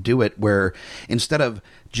Verhoeven to do it, where instead of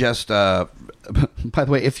just by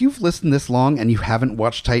the way, if you've listened this long and you haven't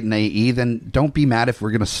watched Titan AE, then don't be mad if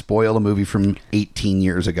we're going to spoil a movie from 18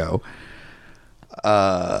 years ago.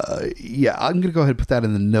 Yeah, I'm going to go ahead and put that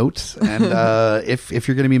in the notes, and if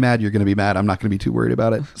you're going to be mad, you're going to be mad. I'm not going to be too worried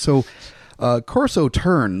about it. So Corso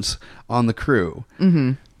turns on the crew.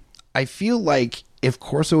 I feel like if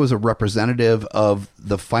Corso is a representative of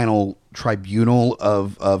the final tribunal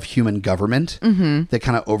of human government that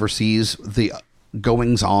kind of oversees the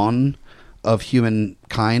goings-on of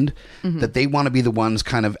humankind, that they want to be the ones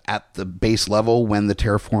kind of at the base level when the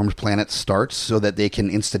terraformed planet starts, so that they can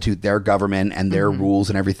institute their government and their rules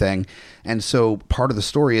and everything. And so part of the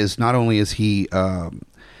story is not only is he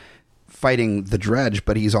fighting the Dredge,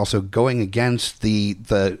 but he's also going against the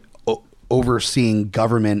overseeing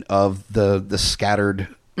government of the scattered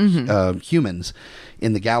humans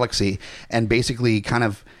in the galaxy, and basically kind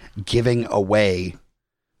of giving away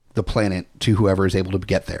the planet to whoever is able to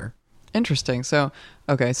get there. Interesting. So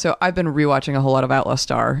I've been rewatching a whole lot of Outlaw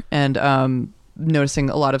Star and noticing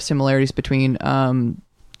a lot of similarities between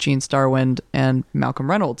Gene Starwind and Malcolm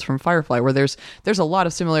Reynolds from Firefly, where there's a lot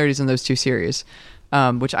of similarities in those two series,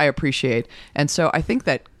 which I appreciate. And so I think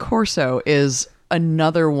that Corso is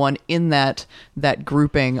another one in that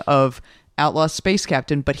grouping of outlaw space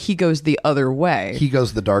captain, but he goes the other way. He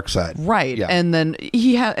goes the dark side. Right. Yeah. And then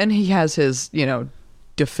he has his,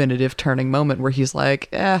 definitive turning moment where he's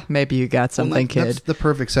like, maybe you got something, kid. That's the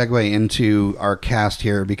perfect segue into our cast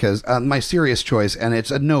here, because my serious choice, and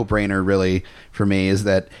it's a no-brainer really for me, is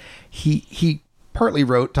that he partly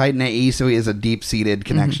wrote Titan AE, so he has a deep-seated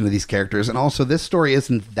connection to these characters, and also this story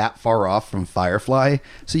isn't that far off from Firefly,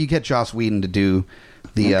 so you get Joss Whedon to do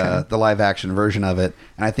the live-action version of it,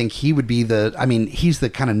 and I think he would be he's the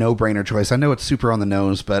kind of no-brainer choice. I know it's super on the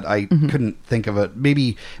nose, but I couldn't think of it.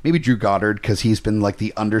 Maybe Drew Goddard, because he's been like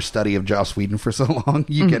the understudy of Joss Whedon for so long.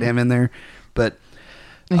 You get him in there, but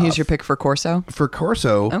and he's your pick for Corso? For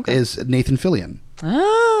Corso is Nathan Fillion.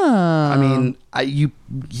 Oh. I mean,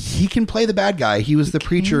 he can play the bad guy. He was the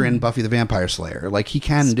preacher in Buffy the Vampire Slayer. Like, he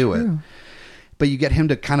can do it. But you get him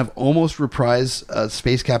to kind of almost reprise a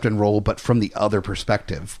space captain role, but from the other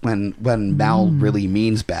perspective, when Mal really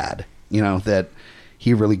means bad, that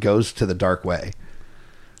he really goes to the dark way.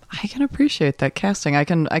 I can appreciate that casting. I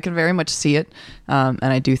can very much see it. And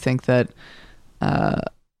I do think that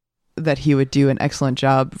he would do an excellent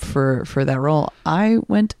job for that role. I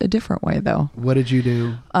went a different way, though. What did you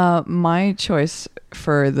do? My choice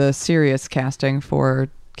for the serious casting for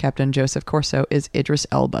Captain Joseph Corso is Idris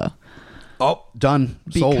Elba. Oh, done.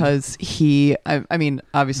 Sold. Because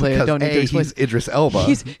obviously I don't need to explain. He's Idris Elba.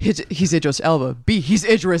 He's Idris Elba. B, he's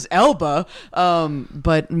Idris Elba.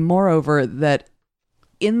 But moreover, that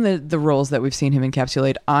in the roles that we've seen him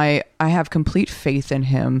encapsulate, I have complete faith in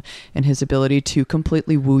him and his ability to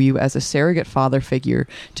completely woo you as a surrogate father figure,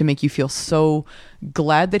 to make you feel so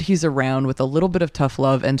glad that he's around with a little bit of tough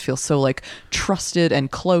love, and feel so like trusted and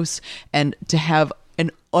close, and to have an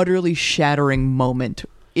utterly shattering moment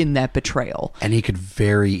in that betrayal. And he could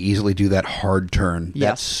very easily do that hard turn.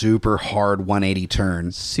 Yes. That super hard 180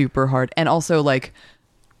 turn. Super hard. And also, like,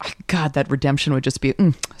 God, that redemption would just be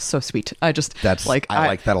so sweet. I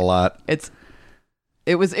like that a lot.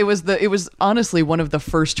 It was honestly one of the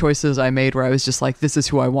first choices I made where I was just like, this is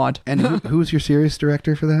who I want. And who's your series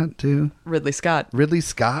director for that too? Ridley Scott.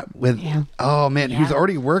 Oh man, who's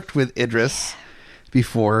already worked with Idris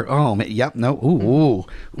before. Oh man, yep, no,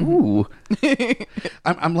 ooh.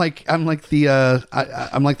 I'm like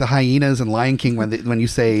the hyenas in Lion King when you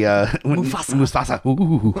say Mufasa.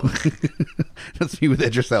 Ooh. That's me with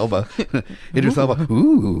Idris Elba. Idris Elba.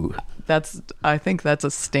 Ooh. I think that's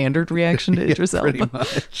a standard reaction to Idris Elba. Pretty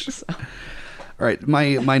much. So. All right,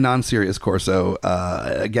 my non-serious Corso.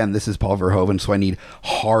 Again, this is Paul Verhoeven, so I need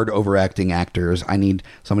hard overacting actors. I need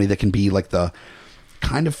somebody that can be like the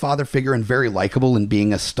kind of father figure and very likable and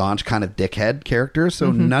being a staunch kind of dickhead character.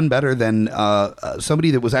 So none better than somebody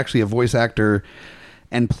that was actually a voice actor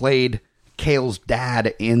and played Kale's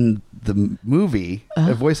dad in the movie,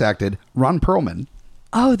 voice acted, Ron Perlman.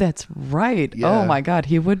 Oh, that's right. Yeah. Oh my God,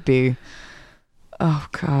 he would be. Oh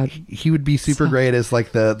God, he would be super great as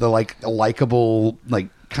like the like likable, like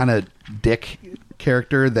kind of dick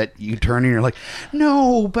character that you turn and you're like,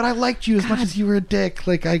 no, but I liked you as much as you were a dick.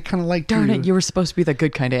 Like, I kind of liked you. Darn it, you were supposed to be the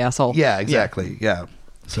good kind of asshole. Yeah, exactly. Yeah.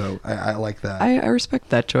 So I like that. I respect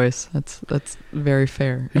that choice. That's very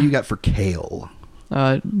fair. Who you got for Kale?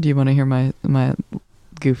 Do you want to hear my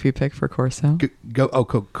goofy pick for Corso?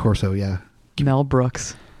 Corso, yeah. Mel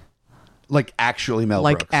Brooks. Like actually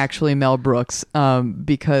Mel Brooks.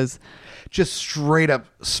 Because just straight up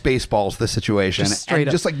Spaceballs the situation. Just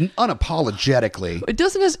like unapologetically. It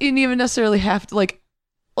doesn't even necessarily have to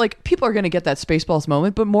like people are going to get that Spaceballs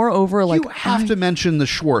moment, but moreover, like, you have to mention the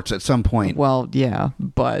Schwartz at some point. Well, yeah,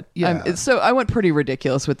 but yeah. So I went pretty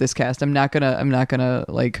ridiculous with this cast. I'm not gonna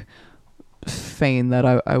like feign that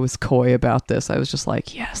I was coy about this. I was just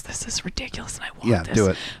like, yes, this is ridiculous, and I want this. Do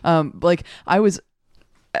it. Like I was.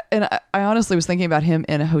 And I honestly was thinking about him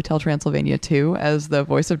in Hotel Transylvania 2 as the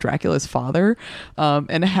voice of Dracula's father,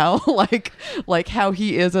 and how like how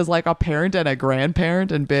he is as like a parent and a grandparent,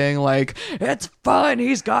 and being like, it's fine,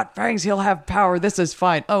 he's got fangs, he'll have power, this is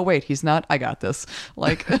fine. Oh wait, he's not. I got this.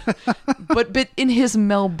 Like, but in his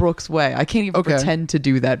Mel Brooks way. I can't even pretend to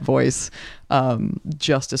do that voice.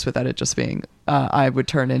 justice without it just being I would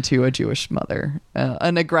turn into a Jewish mother,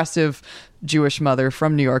 an aggressive Jewish mother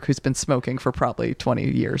from New York who's been smoking for probably 20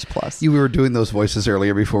 years plus. You were doing those voices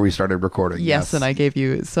earlier before we started recording. Yes, and I gave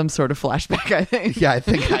you some sort of flashback, I think. Yeah, I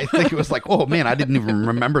think it was like, oh man, I didn't even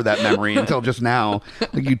remember that memory until just now.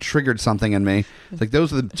 Like you triggered something in me. It's like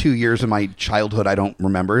those are the 2 years of my childhood I don't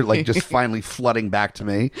remember, like just finally flooding back to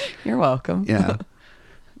me. You're welcome. Yeah.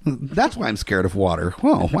 That's why I'm scared of water.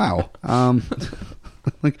 Oh, wow.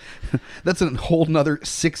 Like that's a whole nother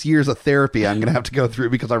 6 years of therapy I'm gonna have to go through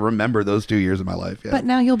because I remember those 2 years of my life. Yeah. But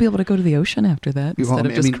now you'll be able to go to the ocean after that instead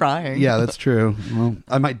of just crying. Yeah, that's true. Well,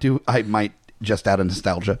 I might just out of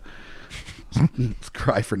nostalgia.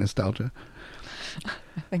 Cry for nostalgia.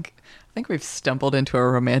 I think we've stumbled into a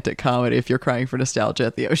romantic comedy if you're crying for nostalgia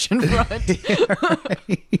at the ocean front. Yeah,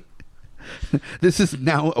 right. This is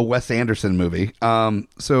now a Wes Anderson movie.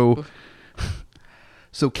 So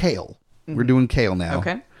Kale. We're doing Kale now.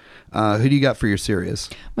 Okay. Who do you got for your series?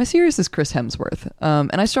 My series is Chris Hemsworth.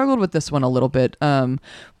 And I struggled with this one a little bit.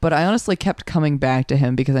 But I honestly kept coming back to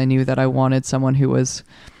him because I knew that I wanted someone who was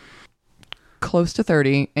close to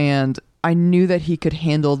 30, and I knew that he could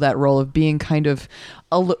handle that role of being kind of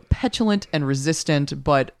petulant and resistant,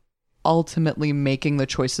 but ultimately making the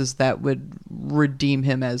choices that would redeem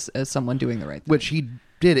him as someone doing the right thing. Which he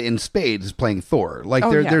did in spades playing Thor. Like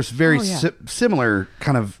Oh, yeah. there's very Oh, yeah. similar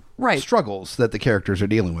kind of Right. struggles that the characters are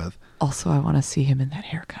dealing with. Also, I want to see him in that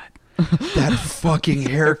haircut. That fucking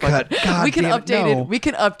haircut. God We can damn update no. it. We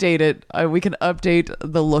can update it. We can update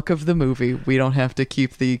the look of the movie. We don't have to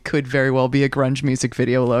keep the could very well be a grunge music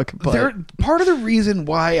video look. But Part of the reason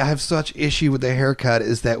why I have such issue with the haircut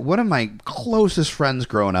is that one of my closest friends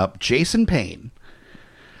growing up, Jason Payne,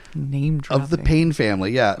 name dropping. of the Payne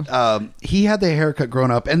family, he had the haircut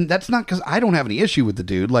growing up, and that's not because I don't have any issue with the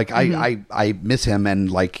dude. Like I miss him, and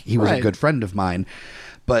like he was a Right. good friend of mine,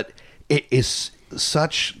 but it is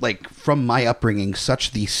such, like, from my upbringing,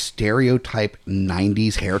 such the stereotype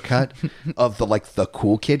 90s haircut of the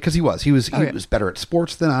cool kid, because he was better at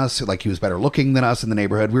sports than us, like he was better looking than us in the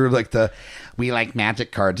neighborhood. We were like we like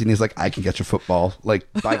magic cards, and he's like, I can get you football,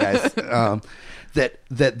 like, bye guys. that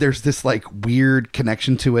there's this like weird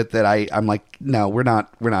connection to it that I'm like, no, we're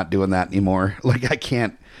not doing that anymore. Like I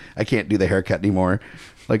can't do the haircut anymore.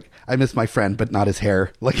 Like I miss my friend, but not his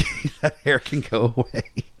hair. Like that hair can go away.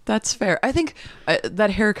 That's fair. I think that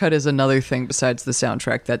haircut is another thing besides the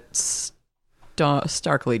soundtrack that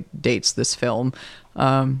starkly dates this film.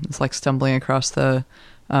 It's like stumbling across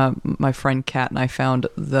my friend Kat and I found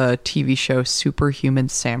the TV show Superhuman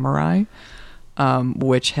Samurai,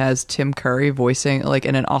 which has Tim Curry voicing like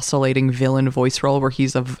in an oscillating villain voice role where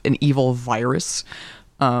he's an evil virus.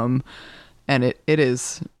 And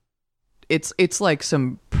it's like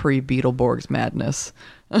some pre-Beetleborgs madness.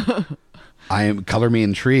 Color me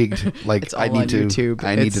intrigued. Like It's all I need on to YouTube.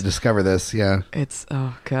 I need to discover this. Yeah. It's,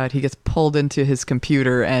 oh God, he gets pulled into his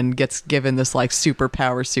computer and gets given this like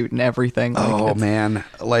superpower suit and everything. Like, Oh man,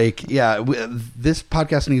 like yeah, this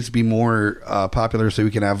podcast needs to be more popular so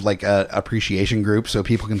we can have like a appreciation group so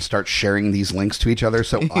people can start sharing these links to each other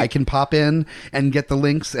so I can pop in and get the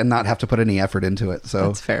links and not have to put any effort into it. So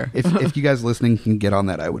That's fair. if you guys listening can get on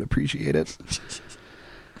that, I would appreciate it.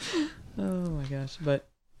 Oh my gosh. But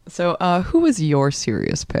so who was your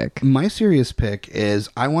serious pick? My serious pick is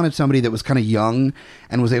I wanted somebody that was kind of young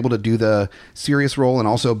and was able to do the serious role and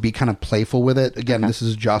also be kind of playful with it. Again, This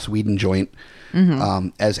is Joss Whedon joint,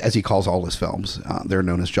 as he calls all his films. They're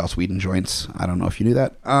known as Joss Whedon joints. I don't know if you knew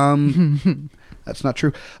that. That's not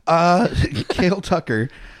true. Cale Tucker.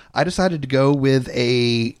 I decided to go with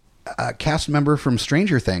a cast member from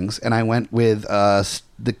Stranger Things, and I went with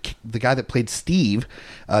the guy that played Steve,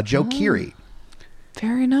 Joe Keery.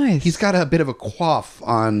 Very nice. He's got a bit of a coif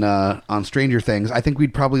on Stranger Things. I think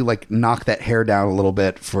we'd probably like knock that hair down a little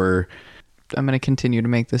bit for. I'm going to continue to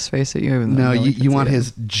make this face at you. Even though No, I know you want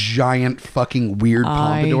his giant fucking weird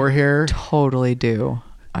pompadour hair. Totally do.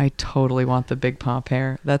 I totally want the big pomp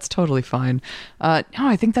hair. That's totally fine. No,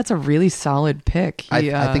 I think that's a really solid pick.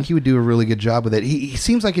 I think he would do a really good job with it. He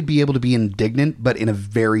seems like he'd be able to be indignant, but in a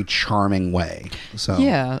very charming way. So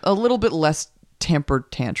yeah, a little bit less tempered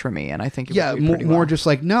tantrumy, and I think it would do pretty more well. just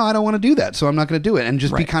like, no, I don't want to do that, so I'm not going to do it, and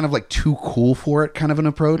just be Right. kind of like too cool for it, kind of an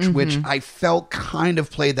approach, which I felt kind of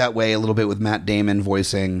played that way a little bit with Matt Damon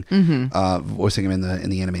voicing him in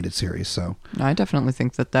the animated series. So I definitely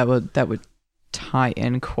think that would tie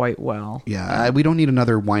in quite well. yeah, we don't need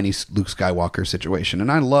another whiny Luke Skywalker situation. And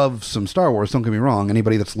I love some Star Wars, don't get me wrong.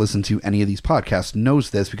 Anybody that's listened to any of these podcasts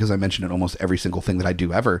knows this because I mention it almost every single thing that I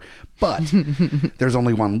do ever. But there's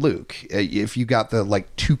only one Luke. If you got the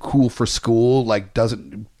like too cool for school, like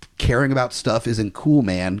caring about stuff isn't cool,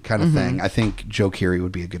 man, kind of thing, I think Joe Keery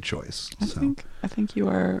would be a good choice. I think you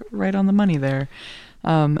are right on the money there.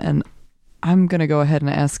 And I'm going to go ahead and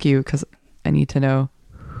ask you, because I need to know,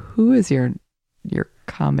 who is your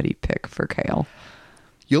comedy pick for Kale?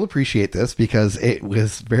 You'll appreciate this because it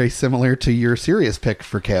was very similar to your serious pick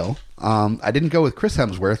for Kale. I didn't go with Chris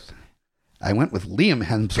Hemsworth. I went with Liam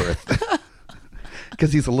Hemsworth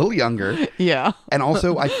because he's a little younger. Yeah. And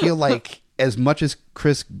also, I feel like as much as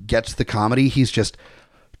Chris gets the comedy, he's just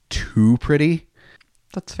too pretty.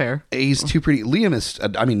 That's fair. He's too pretty. Liam is,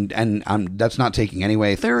 I mean, and that's not taking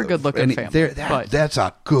anyway. They're a good-looking family. That's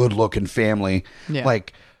a good-looking family. Yeah.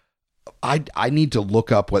 Like, I need to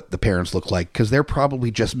look up what the parents look like because they're probably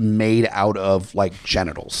just made out of like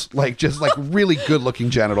genitals, like just like really good looking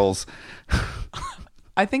genitals.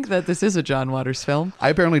 I think that this is a John Waters film. I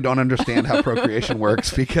apparently don't understand how procreation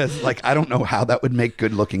works because like I don't know how that would make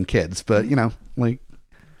good looking kids, but you know, like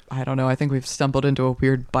I don't know. I think we've stumbled into a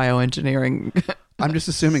weird bioengineering. I'm just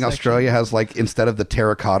assuming Australia has like, instead of the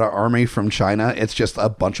terracotta army from China, it's just a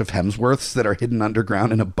bunch of Hemsworths that are hidden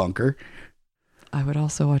underground in a bunker. I would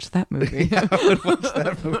also watch that movie. Yeah, I would watch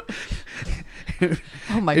that movie.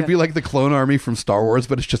 Oh my It'd God. be like the Clone Army from Star Wars,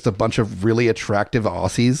 but it's just a bunch of really attractive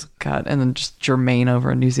Aussies. God, and then just Jermaine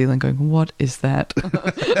over in New Zealand going, what is that?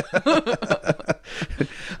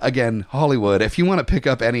 Again, Hollywood, if you want to pick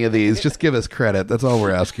up any of these, just give us credit. That's all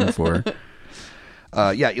we're asking for.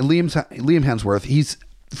 Yeah, Liam Hemsworth, he's,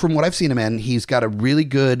 from what I've seen him in, he's got a really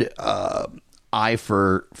good eye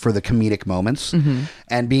for the comedic moments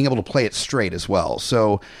and being able to play it straight as well.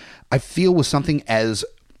 So I feel with something as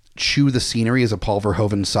Chew the Scenery as a Paul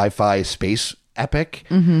Verhoeven sci-fi space epic,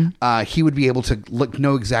 he would be able to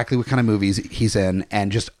know exactly what kind of movies he's in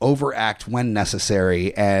and just overact when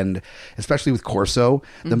necessary. And especially with Corso,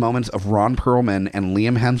 the moments of Ron Perlman and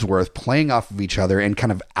Liam Hemsworth playing off of each other and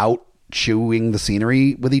kind of out chewing the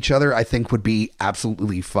scenery with each other, I think would be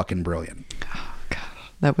absolutely fucking brilliant.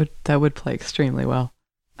 That would play extremely well.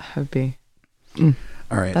 That would be.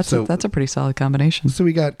 All right, That's a pretty solid combination. So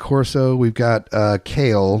we got Corso, we've got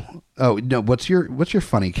Kale. Oh no, what's your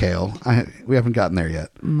funny Kale? We haven't gotten there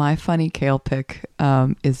yet. My funny Kale pick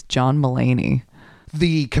is John Mulaney,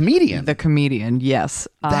 The comedian. the comedian. Yes,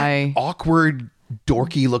 that awkward,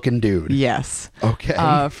 dorky looking dude. yes.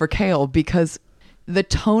 Okay. For Kale, because the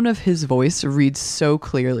tone of his voice reads so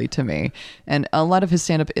clearly to me, and a lot of his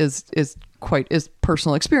stand-up is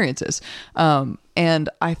personal experiences. And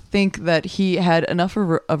I think that he had enough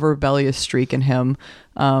of a rebellious streak in him,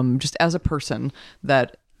 just as a person,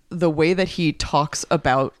 that the way that he talks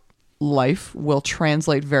about life will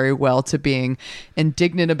translate very well to being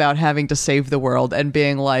indignant about having to save the world and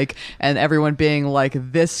being like, and everyone being like,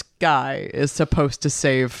 this guy is supposed to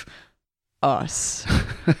save us.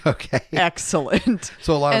 Okay. Excellent.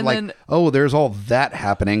 So a lot of And then, oh, there's all that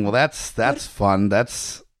happening. Well, that's fun.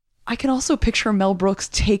 That's I can also picture Mel Brooks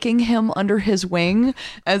taking him under his wing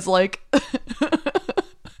as like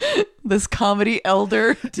this comedy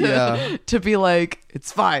elder to be like,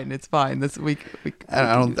 it's fine. This week.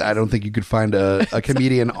 I don't think you could find a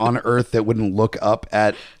comedian on earth that wouldn't look up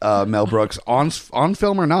at Mel Brooks on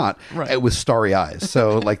film or not, Right. with starry eyes.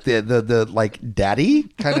 So like the like daddy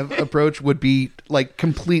kind of approach would be like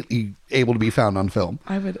completely able to be found on film.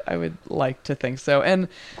 I would like to think so. And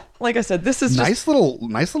like I said, this is Nice little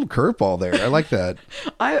curveball there. I like that.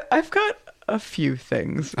 I've got a few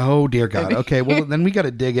things. Oh dear God. Okay, well then we got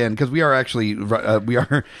to dig in because we are actually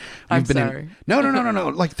I'm sorry. No.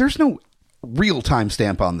 Like there's no real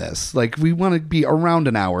timestamp on this. Like we want to be around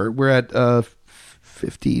an hour. We're at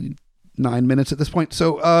 59 minutes at this point.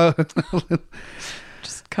 So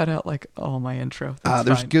Just cut out like all my intro.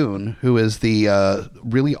 there's fine. Goon, who is the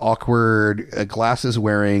really awkward glasses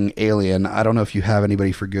wearing alien. I don't know if you have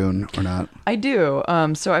anybody for Goon or not. I do.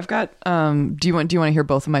 So I've got. Do you want to hear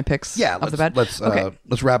both of my picks? Yeah, off the bat?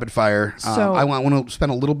 let's rapid fire. So- I want to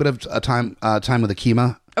spend a little bit of time with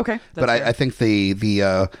Akima. Okay. But that's fair. I think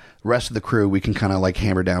the rest of the crew we can kind of like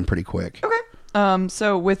hammer down pretty quick. Okay.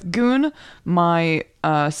 So with Goon, my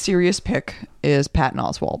serious pick is Patton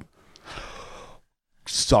Oswalt.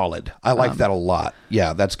 Solid. I like that a lot.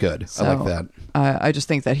 Yeah, that's good. I like that. I just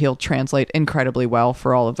think that he'll translate incredibly well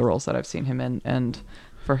for all of the roles that I've seen him in, and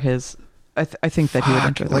for his, I think that he would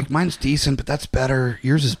enjoy them. Like mine's decent, but that's better.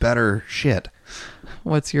 Yours is better. Shit.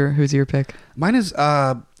 Who's your pick? Mine is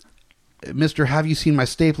Mr. Have You Seen My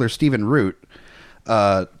Stapler, Stephen Root.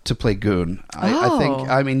 to play Goon. I think,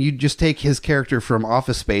 I mean, you just take his character from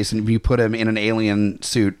Office Space and you put him in an alien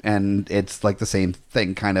suit, and it's like the same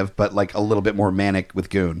thing, kind of, but like a little bit more manic with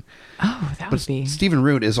Goon. Oh, that would be. Stephen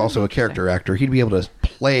Root is also a character actor. He'd be able to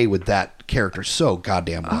play with that character so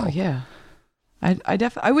goddamn well. Oh yeah,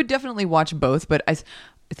 I would definitely watch both, but I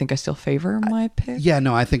think I still favor my pick. Yeah,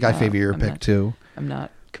 no, I think I favor your pick too. I'm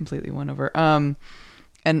not completely won over.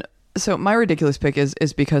 And so my ridiculous pick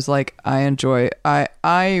is because like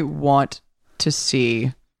I want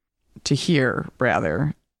to hear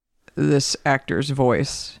rather this actor's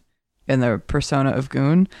voice in the persona of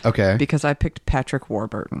Goon. Okay. Because I picked Patrick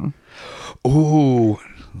Warburton. Ooh.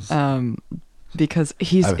 Because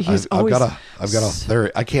he's always. I've got a. There,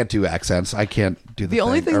 I can't do accents. I can't do the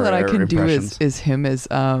only thing that I can do is him as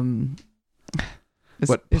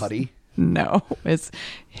Putty? No, it's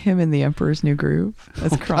him in The Emperor's New Groove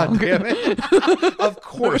as Kronk. God damn it. Of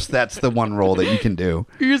course, that's the one role that you can do.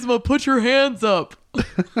 Yzma, put your hands up.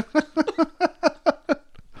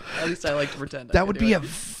 At least I like to pretend. That would be a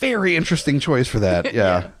very interesting choice for that.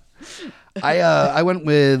 Yeah. I went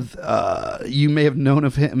with, you may have known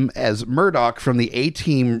of him as Murdoch from the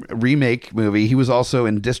A-Team remake movie. He was also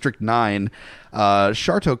in District 9.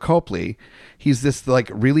 Sharlto Copley. He's this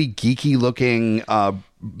like really geeky looking,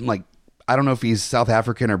 like, I don't know if he's South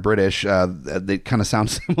African or British. They kind of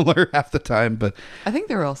sound similar half the time, but I think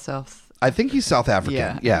they're all South. I think he's South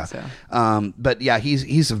African. Yeah. I think so. But yeah,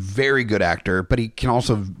 he's a very good actor, but he can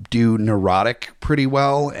also do neurotic pretty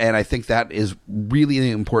well. And I think that is really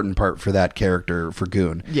the important part for that character for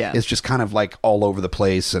Goon. Yeah. It's just kind of like all over the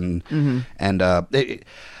place. And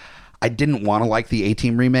I didn't want to like the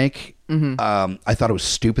A-Team remake. I thought it was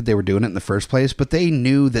stupid they were doing it in the first place, but they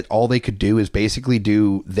knew that all they could do is basically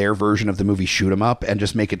do their version of the movie Shoot 'Em Up and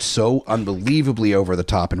just make it so unbelievably over the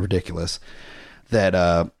top and ridiculous that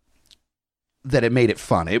it made it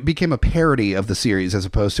fun. It became a parody of the series as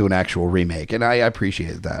opposed to an actual remake, and I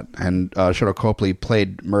appreciated that. And Sharlto Copley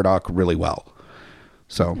played Murdoch really well.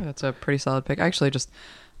 So yeah, that's a pretty solid pick. I actually just,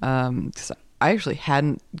 'cause I actually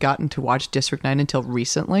hadn't gotten to watch District 9 until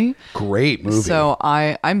recently. Great movie. So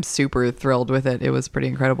I'm super thrilled with it. It was pretty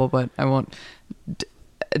incredible, but I won't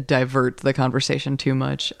divert the conversation too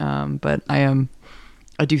much. But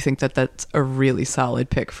I do think that that's a really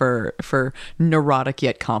solid pick for neurotic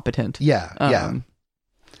yet competent. Yeah.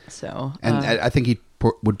 So, and I think he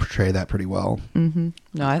would portray that pretty well. Mm-hmm.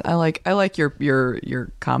 No, I like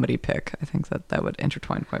your comedy pick. I think that would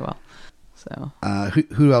intertwine quite well. So,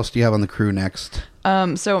 who else do you have on the crew next?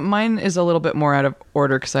 So mine is a little bit more out of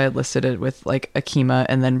order because I had listed it with like Akima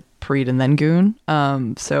and then Preet and then Goon.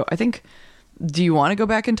 So I think. Do you want to go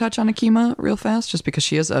back and touch on Akima real fast, just because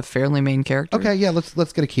she is a fairly main character? Okay, yeah, let's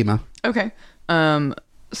get Akima. Okay.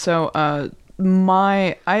 So I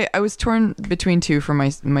was torn between two for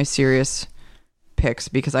my serious picks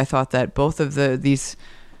because I thought that both of these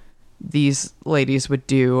ladies would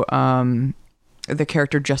do the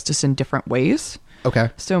character justice in different ways.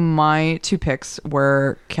 Okay. So my two picks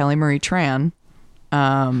were Kelly Marie Tran.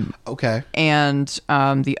 Okay. And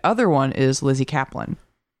the other one is Lizzie Kaplan.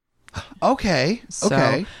 Okay.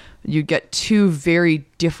 So you get two very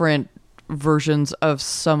different versions of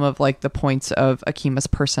some of like the points of Akima's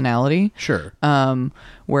personality. Sure.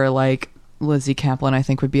 Where like Lizzie Kaplan, I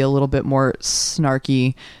think, would be a little bit more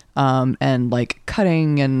snarky, and like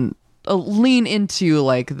cutting and lean into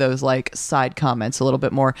like those like side comments a little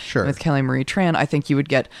bit more. Sure. With Kelly Marie Tran, I think you would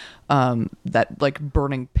get that like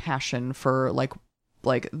burning passion for like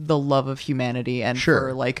the love of humanity and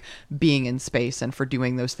for like being in space and for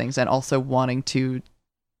doing those things and also wanting to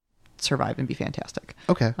survive and be fantastic.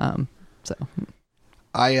 Okay. So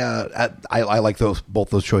I like both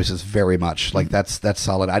those choices very much. Like that's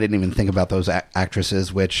solid. I didn't even think about those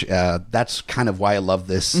actresses, which that's kind of why I love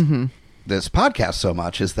this this podcast so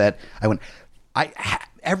much, is that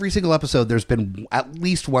every single episode there's been at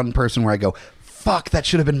least one person where I go, fuck, that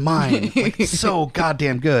should have been mine. Like, so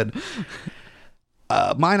goddamn good.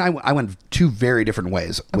 Mine, I went two very different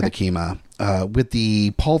ways with Akima. With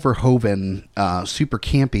the Paul Verhoeven super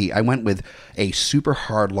campy, I went with a super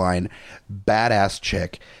hardline, badass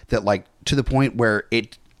chick that, like, to the point where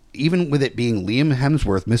even with it being Liam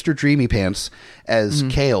Hemsworth, Mr. Dreamy Pants, as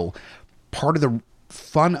Kale, part of the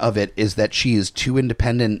fun of it is that she is too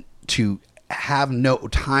independent to have no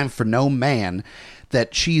time for no man,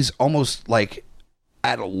 that she's almost like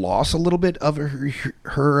at a loss a little bit of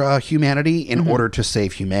her humanity in order to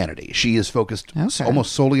save humanity. She is focused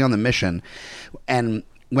almost solely on the mission. And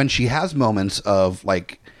when she has moments of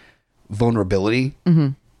like vulnerability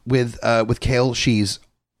with Kale, she's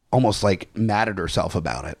almost like mad at herself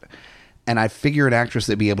about it. And I figure an actress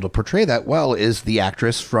that'd be able to portray that well is the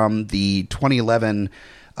actress from the 2011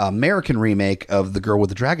 American remake of The Girl with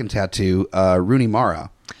the Dragon Tattoo, Rooney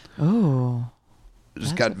Mara. Oh.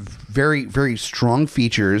 She's got very, very strong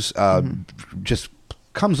features. Just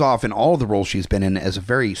comes off in all the roles she's been in as a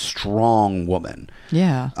very strong woman.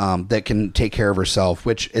 Yeah. That can take care of herself,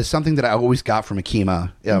 which is something that I always got from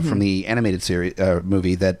Akima from the animated series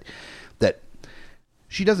movie. That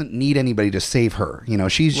she doesn't need anybody to save her. You know,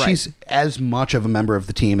 she's as much of a member of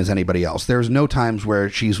the team as anybody else. There's no times where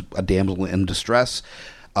she's a damsel in distress.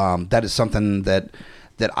 That is something that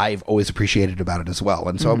I've always appreciated about it as well.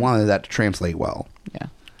 And so I wanted that to translate well.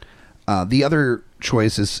 Yeah. The other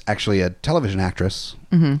choice is actually a television actress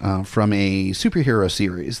from a superhero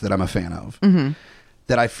series that I'm a fan of.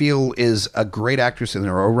 That I feel is a great actress in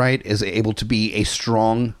her own right, is able to be a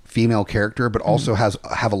strong female character, but also have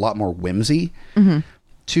a lot more whimsy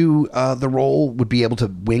to the role, would be able to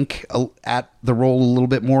wink at the role a little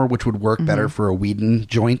bit more, which would work better for a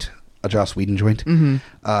Joss Whedon joint.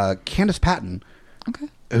 Candace Patton,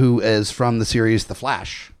 who is from the series The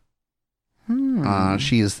Flash.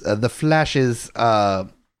 She is the Flash's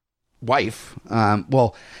wife.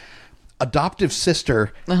 Adoptive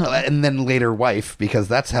sister, and then later wife, because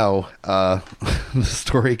that's how the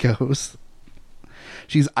story goes.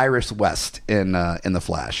 She's Iris West in The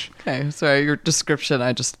Flash. Okay, so your description,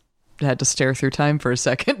 I just had to stare through time for a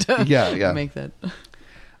second to make that.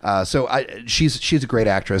 So she's a great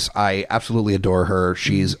actress. I absolutely adore her.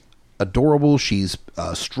 She's adorable. She's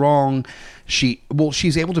strong.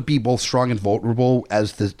 She's able to be both strong and vulnerable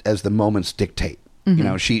as the moments dictate. You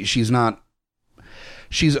know, she's a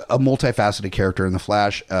multifaceted character in The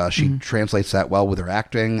Flash. She translates that well with her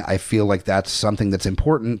acting. I feel like that's something that's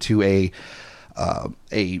important to a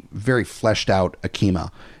very fleshed out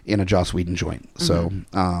Akima in a Joss Whedon joint. So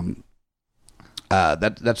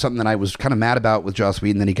that's something that I was kind of mad about with Joss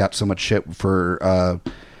Whedon. Then he got so much shit for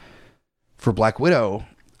Black Widow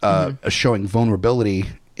showing vulnerability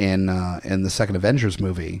in the second Avengers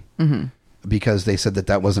movie because they said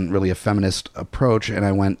that wasn't really a feminist approach. And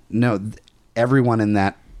I went, no, everyone in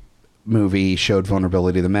that movie showed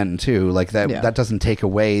vulnerability to the men too. Like that doesn't take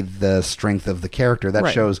away the strength of the character.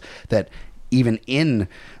 That shows that even in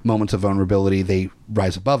moments of vulnerability, they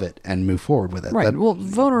rise above it and move forward with it. Right. Well,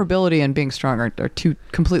 vulnerability and being strong are two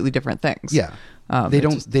completely different things. Yeah. They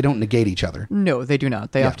don't negate each other. No, they do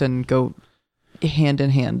not. They often go hand in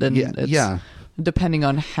hand, and it's depending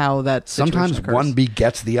on how that situation sometimes occurs. One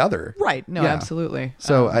begets the other. Right. No, absolutely.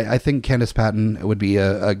 So I think Candace Patton would be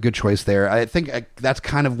a good choice there. I think that's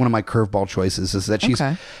kind of one of my curveball choices, is that she's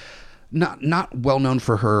not well known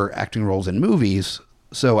for her acting roles in movies.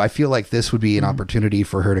 So I feel like this would be an opportunity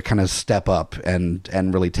for her to kind of step up and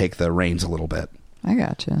really take the reins a little bit. I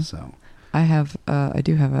gotcha. So I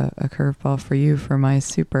do have a curveball for you for my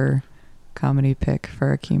super comedy pick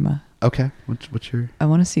for Akima. Okay. What's your... I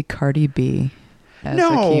want to see Cardi B as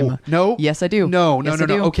Akima. No. Yes, I do. No.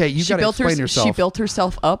 Do. Okay, you got to explain yourself. She built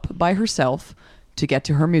herself up by herself to get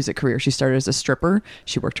to her music career. She started as a stripper.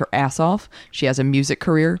 She worked her ass off. She has a music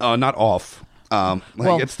career. Not off.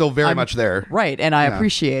 It's still very much there. Right, and I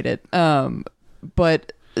appreciate it.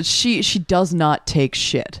 But she does not take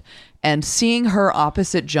shit. And seeing her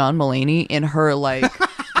opposite John Mulaney in her, like,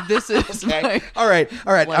 this is all right.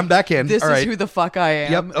 Like, I'm back in. This all is right. who the fuck I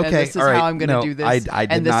am. Yep. Okay. And this is how I'm going to do this. I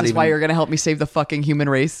did and this not is why you're going to help me save the fucking human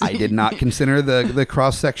race. I did not consider the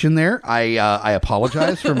cross section there. I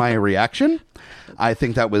apologize for my reaction. I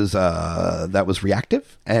think that was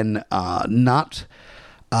reactive and not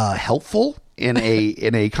helpful in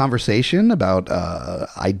a conversation about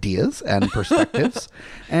ideas and perspectives,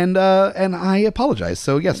 and I apologize.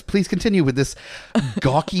 So yes, please continue with this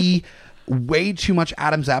gawky, way too much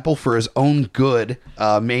Adam's apple for his own good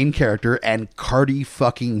main character and Cardi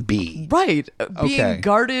fucking B. Right. Being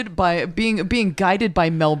guided by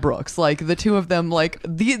Mel Brooks. Like the two of them, like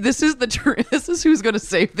this is who's going to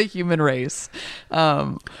save the human race.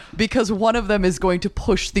 Because one of them is going to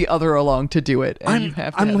push the other along to do it. And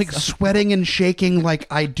I'm like sweating and shaking like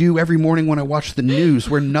I do every morning when I watch the news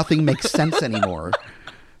where nothing makes sense anymore.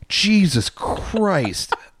 Jesus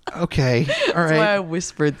Christ. Okay, all right. That's why I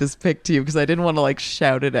whispered this pic to you, because I didn't want to like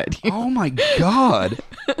shout it at you. Oh my God.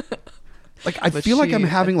 Like I feel like I'm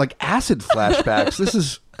having like acid flashbacks. This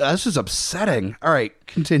is upsetting. All right,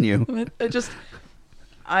 continue.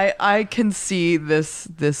 I can see this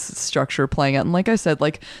structure playing out, and like I said,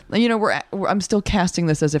 like, you know, I'm still casting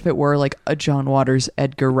this as if it were like a John Waters,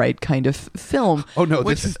 Edgar Wright kind of film. Oh no,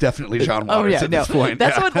 this is definitely John Waters at this point.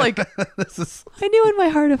 That's what, like, this is I knew in my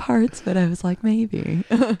heart of hearts, but I was like, maybe.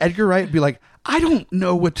 Edgar Wright would be like, I don't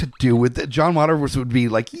know what to do with it. John Waters would be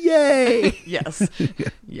like, yay. Yes,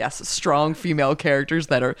 yes, strong female characters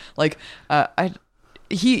that are like,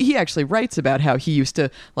 he actually writes about how he used to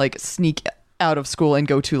like sneak out of school and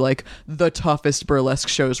go to like the toughest burlesque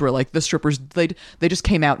shows where like the strippers they just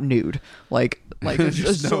came out nude, like I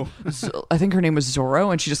think her name was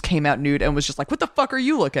Zorro, and she just came out nude and was just like, what the fuck are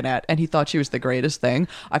you looking at? And he thought she was the greatest thing.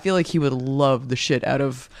 I feel like he would love the shit out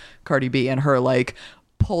of Cardi B and her like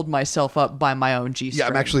pulled myself up by my own G-string. Yeah,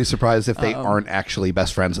 I'm actually surprised if they aren't actually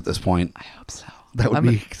best friends at this point. I hope so. That would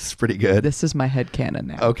be pretty good. This is my headcanon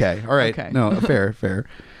now. Okay, all right. Okay. No, fair.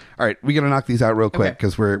 All right, we got to knock these out real quick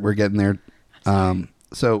because we're getting there.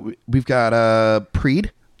 So we've got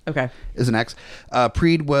Preed. Okay. Is an X.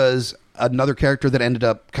 Preed was another character that ended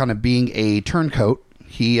up kind of being a turncoat.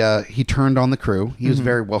 He turned on the crew. He was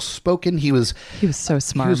very well spoken. He was so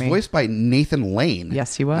smarmy. He was voiced by Nathan Lane.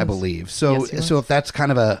 Yes, he was. I believe. So Yes, he was. so if that's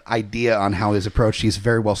kind of a idea on how he's approached, he's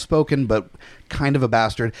very well spoken, but kind of a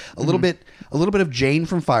bastard. A little bit of Jane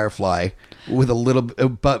from Firefly with a little,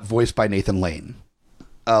 but voiced by Nathan Lane.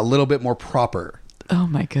 A little bit more proper. Oh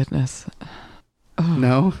my goodness.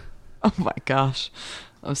 No. Oh my gosh.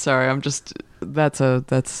 I'm sorry. I'm just that's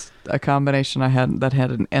a combination that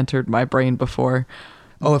hadn't entered my brain before.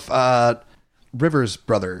 Oh, if Rivers'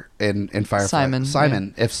 brother in Firefly,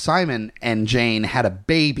 Simon. If Simon and Jane had a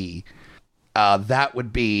baby, that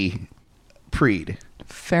would be Preed.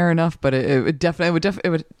 Fair enough, but it would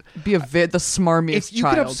be the smarmiest If you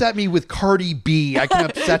child. could upset me with Cardi B, I can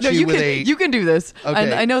upset you with You can do this. Okay.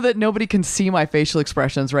 And I know that nobody can see my facial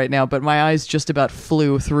expressions right now, but my eyes just about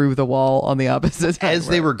flew through the wall on the opposite side. as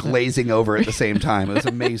they were glazing over at the same time. It was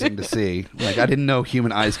amazing to see. Like, I didn't know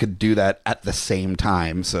human eyes could do that at the same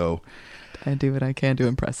time. So I do what I can to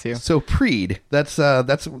impress you. So Preed, that's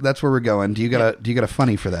where we're going. Do you got a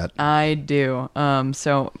funny for that? I do.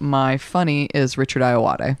 So my funny is Richard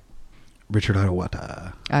Iowade. Richard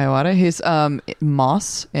Iowade. Iowade. He's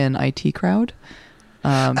Moss in IT Crowd.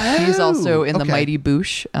 He's also in the okay. Mighty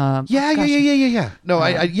Boosh. Yeah. No,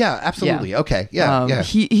 yeah, absolutely. Yeah. Okay, yeah.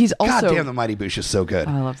 He's also. God damn, the Mighty Boosh is so good.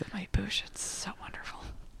 I love the Mighty Boosh. It's so wonderful.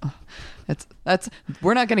 That's.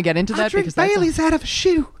 We're not going to get into that Patrick because that's. Bailey's out of a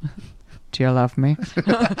shoe. Do you love me?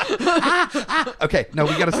 Okay, no,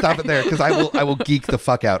 we got to stop it there because I will geek the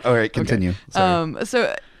fuck out. All right, continue. Okay. Sorry.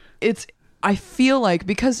 So I feel like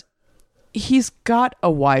because he's got a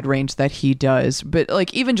wide range that he does, but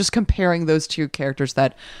like even just comparing those two characters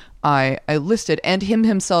that I listed and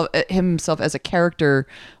himself as a character,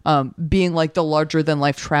 being like the larger than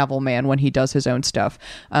life travel man when he does his own stuff,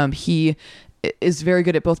 he is very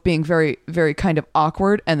good at both being very, very kind of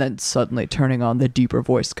awkward and then suddenly turning on the deeper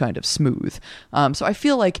voice kind of smooth. So I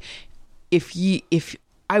feel like if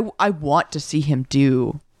I want to see him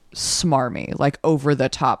do smarmy, like over the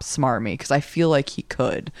top smarmy, because I feel like he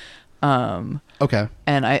could. Okay.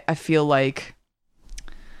 And I feel like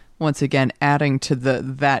once again adding to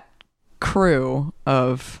that crew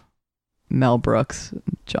of Mel Brooks,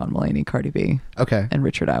 John Mulaney, Cardi B, okay, and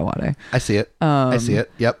Richard Iowade. I see it. I see it.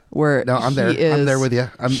 Yep. Where no, I'm there. I'm there with you.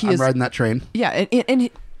 I'm riding that train. Yeah,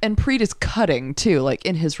 and Preed is cutting too. Like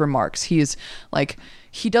in his remarks, he's like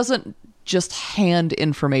he doesn't just hand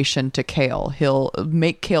information to Kale. He'll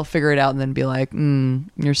make Kale figure it out and then be like,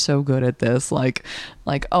 you're so good at this. Like,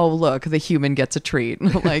 oh, look, the human gets a treat.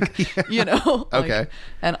 Like, you know? Okay. Like,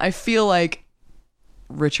 and I feel like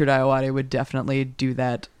Richard Iowade would definitely do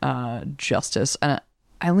that justice. And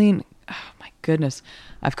Eileen, oh my goodness,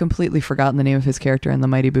 I've completely forgotten the name of his character in The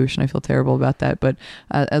Mighty Boosh, and I feel terrible about that. But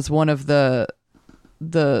as one of the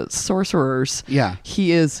sorcerers, yeah,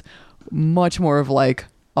 he is much more of like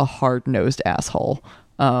a hard-nosed asshole.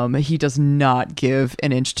 He does not give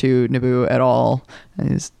an inch to Naboo at all, and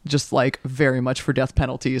he's just like very much for death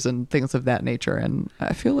penalties and things of that nature. And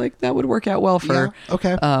I feel like that would work out well for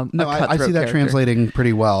okay. No, I see that character. Translating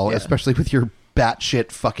pretty well, Yeah. especially with your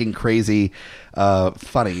batshit fucking crazy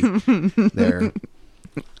funny there.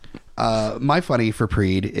 My funny for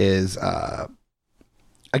Preed is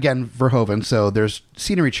again Verhoeven. So there's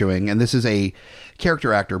scenery chewing, and this is a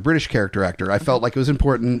character actor, British character actor. I felt like it was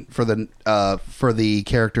important for the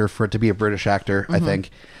character for it to be a British actor, I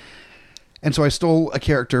think. And so I stole a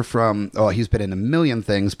character from, he's been in a million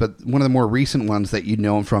things, but one of the more recent ones that you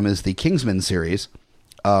know him from is the Kingsman series.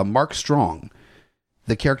 Mark Strong,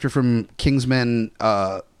 the character from Kingsman,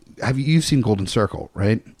 you've seen Golden Circle,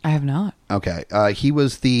 right? I have not. Okay. He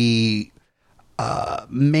was the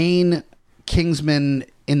main Kingsman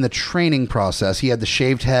in the training process. He had the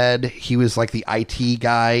shaved head. He was like the IT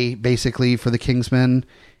guy, basically, for the Kingsman.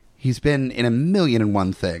 He's been in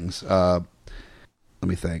 1,000,001 things. Let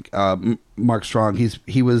me think. Mark Strong.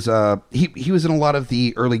 He was in a lot of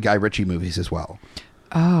the early Guy Ritchie movies as well.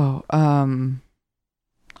 Oh,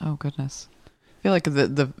 oh goodness. I feel like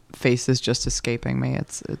the face is just escaping me.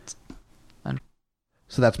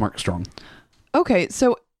 So that's Mark Strong. Okay,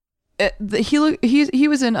 so he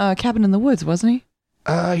was in Cabin in the Woods, wasn't he?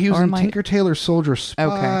 He was in Tinker Tailor Soldier Spy.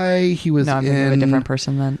 Okay. He was I'm thinking of a different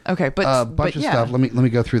person then. Okay, but a bunch of stuff. Let me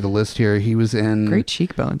go through the list here. He was in great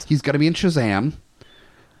cheekbones. He's going to be in Shazam.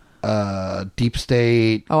 Deep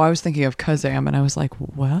State. Oh, I was thinking of Kazam, and I was like,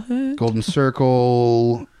 what? Golden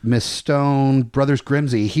Circle, Miss Stone, Brothers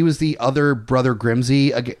Grimsey. He was the other Brother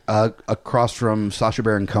Grimsey across from Sacha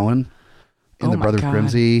Baron Cohen in the Brothers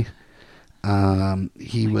Grimsey.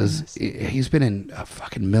 He's been in a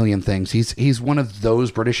fucking million things. He's one of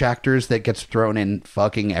those British actors that gets thrown in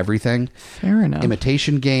fucking everything. Fair enough.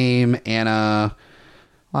 Imitation Game, Anna.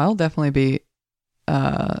 Well, I'll definitely be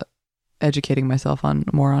educating myself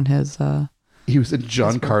on his he was in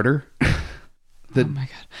John Carter. Oh my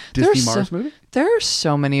god. Disney Mars movie? There are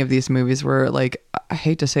so many of these movies where, like, I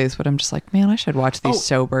hate to say this, but I'm just like, man, I should watch these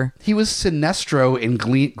sober. He was Sinestro in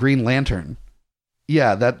Green Lantern.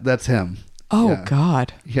 Yeah, that's him. Oh, yeah.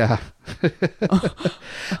 God. Yeah.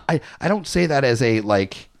 I don't say that as a,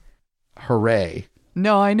 like, hooray.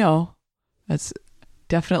 No, I know. That's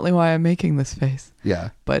definitely why I'm making this face. Yeah.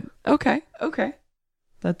 But, okay.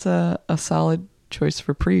 That's a solid choice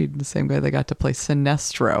for Preed, the same guy that got to play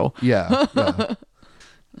Sinestro. Yeah.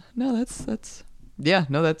 No, that's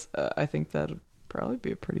I think that'd probably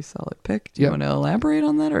be a pretty solid pick. Do you want to elaborate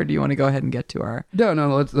on that, or do you want to go ahead and get to our...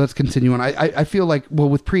 No, let's continue on. I feel like, well,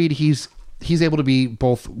 with Preed, he's able to be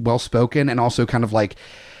both well-spoken and also kind of like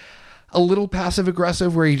a little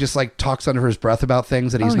passive-aggressive, where he just like talks under his breath about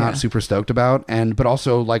things that he's not super stoked about, but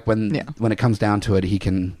also like when it comes down to it, he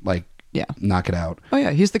can like knock it out. Oh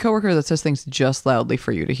yeah, he's the coworker that says things just loudly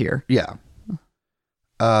for you to hear. Yeah.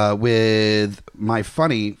 With my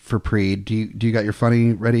funny for Preed, do you got your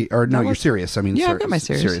funny ready? Or no, you're serious. I mean, I've got my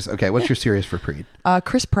serious. Okay, what's your serious for Preed?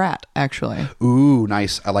 Chris Pratt, actually. Ooh,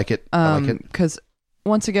 nice. I like it. Because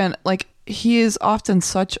once again, like, he is often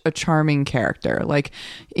such a charming character. Like,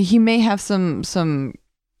 he may have some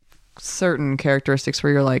certain characteristics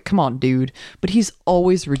where you're like, come on, dude, but he's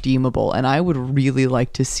always redeemable, and I would really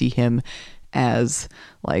like to see him as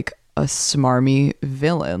like a smarmy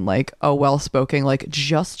villain, like a well-spoken, like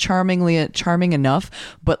just charming enough,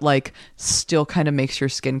 but like still kind of makes your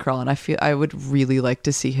skin crawl. And I would really like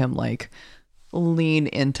to see him like lean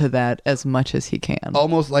into that as much as he can.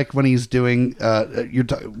 Almost like when he's doing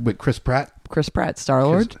with Chris Pratt.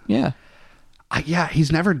 Star-Lord. Yeah. Yeah,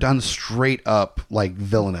 he's never done straight up like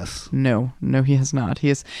villainous. No, he has not.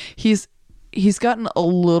 He's gotten a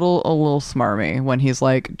little smarmy when he's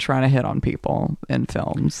like trying to hit on people in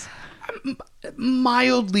films.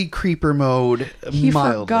 Mildly creeper mode. He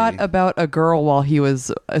forgot about a girl while he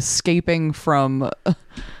was escaping from a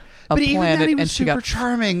planet, even then he was and she super got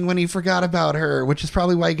charming when he forgot about her, which is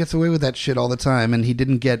probably why he gets away with that shit all the time, and he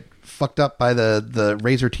didn't get fucked up by the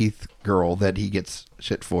razor teeth girl that he gets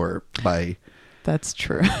shit for by. That's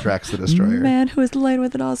true. Drax the Destroyer. Man who is laid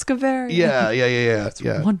with an Oscar variant.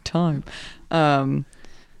 Yeah. One time.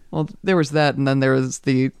 Well, there was that, and then there was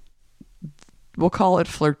we'll call it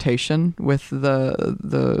flirtation with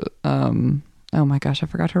the oh my gosh, I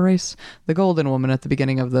forgot her race. The Golden Woman at the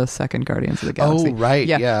beginning of the second Guardians of the Galaxy. Oh, right.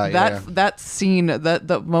 Yeah. That scene,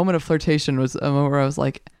 that moment of flirtation was a moment where I was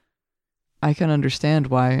like, I can understand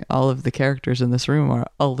why all of the characters in this room are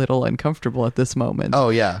a little uncomfortable at this moment. Oh,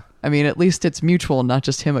 yeah. I mean, at least it's mutual, not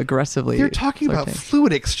just him aggressively. They're talking about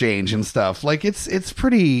fluid exchange and stuff. Like, it's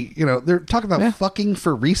pretty, they're talking about fucking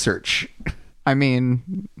for research. I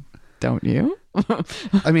mean, don't you?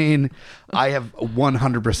 I mean, I have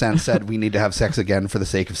 100% said we need to have sex again for the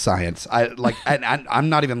sake of science. And I'm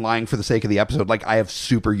not even lying for the sake of the episode. Like, I have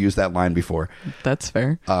super used that line before. That's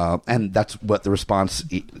fair. And that's what the response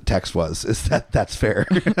text was, is that's fair.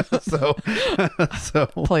 so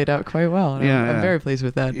played out quite well. I'm very pleased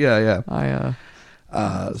with that. Yeah.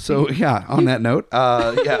 On that note,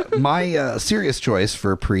 my serious choice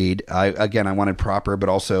for Preed, I wanted proper, but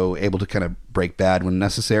also able to kind of break bad when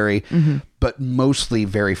necessary, but mostly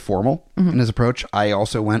very formal in his approach. I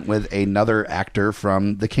also went with another actor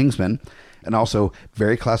from The Kingsman, and also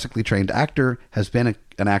very classically trained actor, has been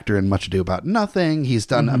an actor in Much Ado About Nothing. He's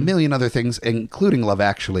done a million other things, including Love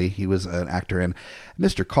Actually. He was an actor in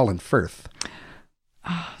Mr. Colin Firth.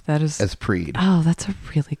 Oh, that is as Preed. Oh, that's a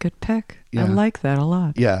really good pick. Yeah. I like that a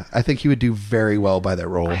lot. Yeah, I think he would do very well by that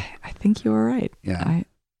role. I think you were right. Yeah.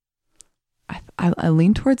 I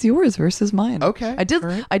lean towards yours versus mine. Okay. I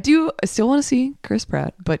still want to see Chris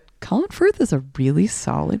Pratt, but Colin Firth is a really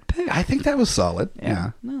solid pick. I think that was solid.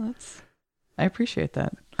 Yeah. No, I appreciate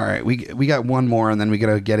that. All right, we got one more, and then we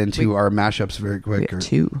got to get into our mashups very quick. We have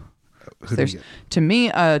two. Who do we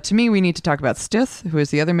get? To me, we need to talk about Stith, who is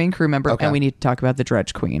the other main crew member, and we need to talk about the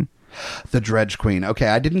Dredge Queen. The Dredge Queen. Okay,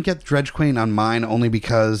 I didn't get Dredge Queen on mine only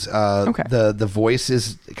because the voice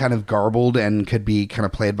is kind of garbled and could be kind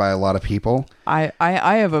of played by a lot of people. I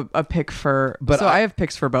have a pick for, I have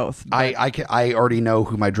picks for both. I already know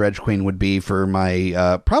who my Dredge Queen would be for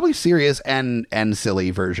my probably serious and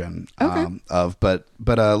silly version of. But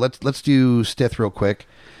let's do Stith real quick.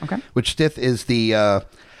 Okay. Which Stith is the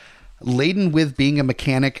laden with being a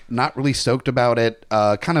mechanic, not really stoked about it,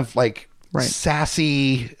 kind of like. Right.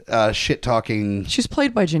 Sassy, shit talking. She's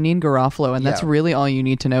played by Janine Garofalo, and that's really all you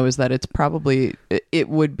need to know is that it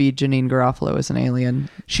would be Janine Garofalo as an alien.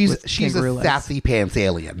 She's a sassy pants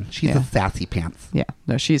alien. She's a sassy pants. Yeah,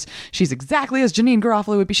 no, she's exactly as Janine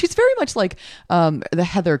Garofalo would be. She's very much like the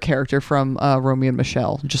Heather character from Romeo and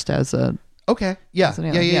Michelle, just as a okay, yeah,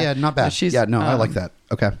 not bad. I like that.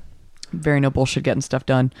 Okay. Very no bullshit getting stuff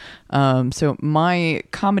done. So my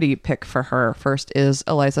comedy pick for her first is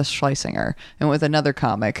Eliza Schlesinger, and with another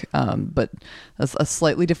comic, but a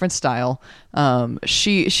slightly different style.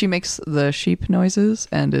 She makes the sheep noises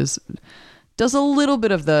and does a little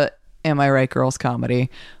bit of the Am I Right Girls comedy,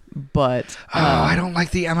 but I don't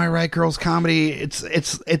like the Am I Right Girls comedy. It's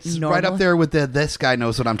right up there with the This Guy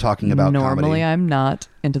Knows What I'm Talking About normally comedy. I'm not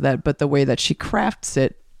into that, but the way that she crafts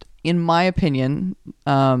it, in my opinion,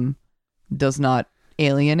 does not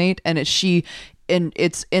alienate, and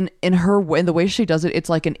it's in her way, in the way she does it, it's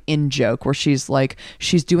like an in joke where she's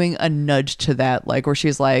doing a nudge to that, like where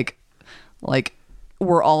she's like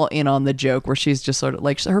we're all in on the joke, where she's just sort of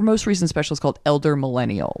like, her most recent special is called Elder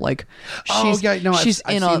Millennial, like she's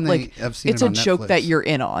in on like it's a joke that you're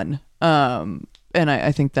in on, and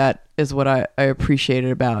I think that is what I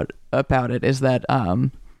appreciated about it, is that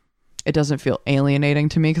it doesn't feel alienating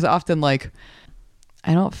to me, because often like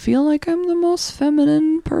I don't feel like I'm the most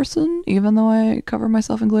feminine person, even though I cover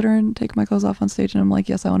myself in glitter and take my clothes off on stage, and I'm like,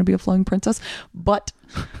 yes, I want to be a flowing princess, but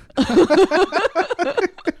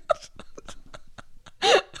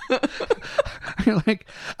You're like,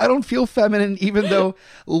 I don't feel feminine, even though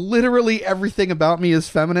literally everything about me is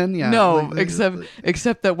feminine. Yeah. No,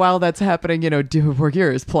 except that while that's happening, Dimmu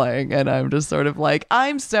Borgir is playing, and I'm just sort of like,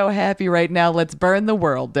 I'm so happy right now. Let's burn the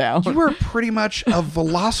world down. You are pretty much a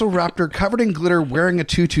velociraptor covered in glitter, wearing a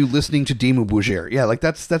tutu, listening to Dimmu Borgir. Yeah, like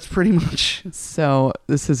that's pretty much. So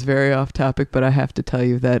this is very off topic, but I have to tell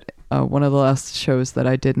you that one of the last shows that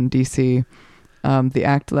I did in DC, the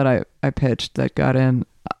act that I pitched that got in,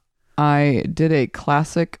 I did a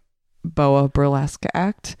classic boa burlesque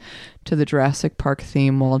act to the Jurassic Park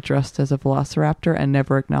theme while dressed as a velociraptor and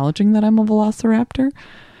never acknowledging that I'm a velociraptor.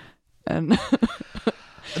 And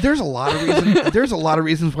there's a lot of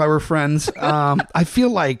reasons why we're friends. I feel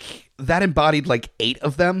like that embodied like 8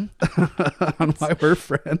 of them on why we're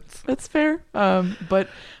friends. That's fair. But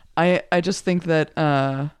I just think that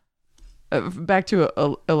back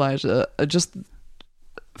to Elijah, just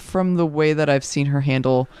from the way that I've seen her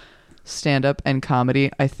handle stand-up and comedy,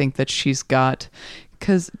 I think that she's got,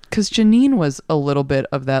 because Janine was a little bit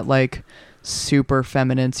of that like super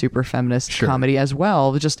feminine, super feminist comedy as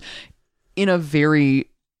well, just in a very,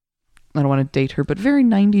 I don't want to date her, but very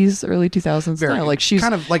 90s, early 2000s style. Like she's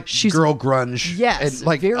kind of like girl grunge, yes, and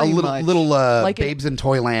like very a little like Babes in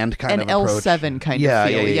Toyland kind of approach. L7 kind of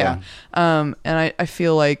feel, yeah. And I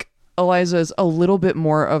feel like Eliza is a little bit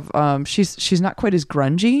more of she's not quite as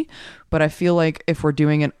grungy, but I feel like if we're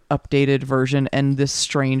doing an updated version and this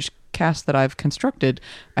strange cast that I've constructed,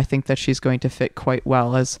 I think that she's going to fit quite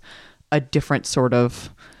well as a different sort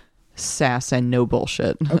of sass and no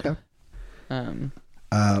bullshit. Okay.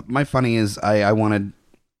 My funny is I wanted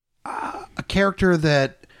a character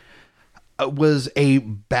that was a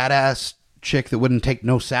badass chick that wouldn't take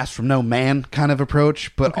no sass from no man kind of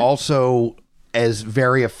approach, but also as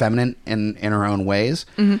very effeminate in her own ways.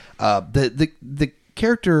 Mm-hmm. The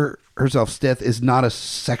character herself, Stith, is not a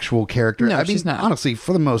sexual character. No, I mean, she's not. honestly,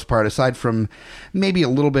 for the most part, aside from maybe a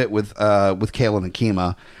little bit with Kayla and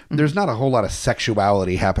Akima, there's not a whole lot of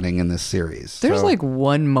sexuality happening in this series. There's So- like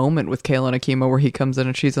one moment with Kayla and Akima where he comes in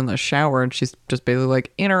and she's in the shower and she's just basically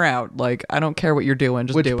like, in or out. Like, I don't care what you're doing,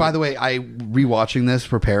 just which, do by it. the way, I rewatching this,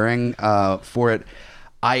 preparing for it,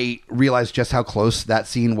 I realized just how close that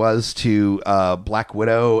scene was to Black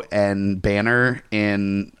Widow and Banner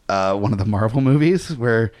in one of the Marvel movies,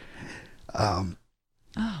 where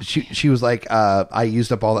she was like, I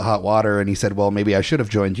used up all the hot water, and he said, well, maybe I should have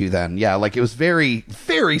joined you then. Yeah, like it was very,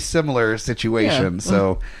 very similar situation. Yeah.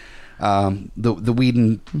 So the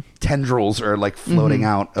Whedon tendrils are like floating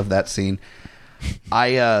out of that scene.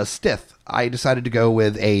 Stith, I decided to go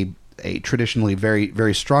with a traditionally very,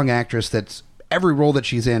 very strong actress that's every role that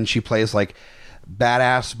she's in, she plays like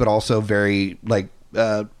badass, but also very like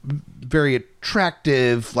very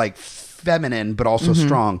attractive, like feminine, but also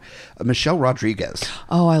strong. Michelle Rodriguez.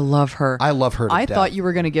 Oh, I love her. I love her to I death. thought you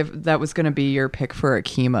were going to give that was going to be your pick for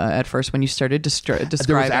Akima at first when you started describing.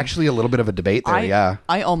 There was actually a little bit of a debate there. Yeah.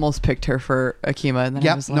 I almost picked her for Akima, and then I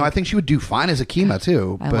Yeah, was no, I like, think she would do fine as Akima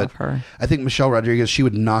too. I but love her. I think Michelle Rodriguez, she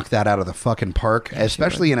would knock that out of the fucking park,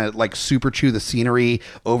 especially in a like super chew the scenery,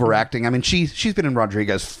 overacting. I mean, she's been in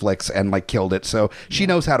Rodriguez flicks and like killed it, so she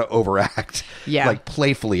knows how to overact. Yeah. like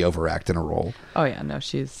playfully overact in a role. oh yeah, no,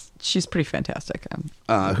 she's pretty fantastic.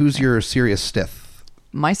 Who's your serious Stith?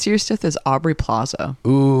 My serious Stith is Aubrey Plaza.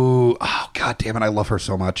 Ooh, oh god damn it, I love her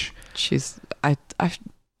so much. She's I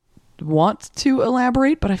want to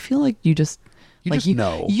elaborate, but I feel like you just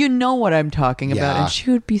know. you know what I'm talking about, Yeah. and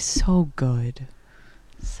she would be so good,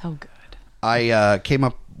 so good. I came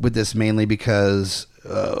up with this mainly because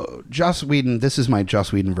Joss Whedon, this is my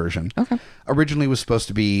Joss Whedon version. Okay. Originally was supposed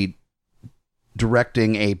to be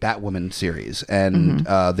directing a Batwoman series, and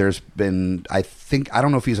there's been, I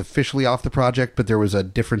don't know if he's officially off the project, but there was a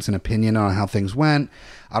difference in opinion on how things went.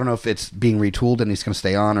 I don't know if it's being retooled and he's going to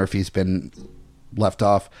stay on, or if he's been left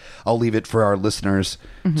off. I'll leave it for our listeners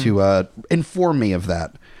to inform me of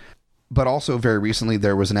that. But also, very recently,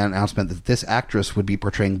 there was an announcement that this actress would be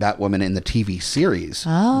portraying Batwoman in the TV series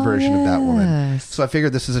version of Batwoman. yes. So I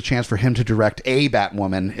figured this is a chance for him to direct a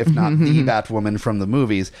Batwoman, if not the Batwoman from the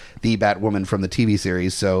movies, the Batwoman from the TV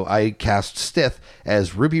series. So I cast Stith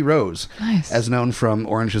as Ruby Rose, Nice. as known from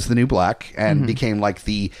Orange is the New Black, and became like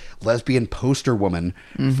the lesbian poster woman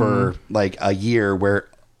for like a year, where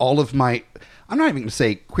all of my, I'm not even going to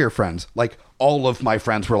say queer friends, like all of my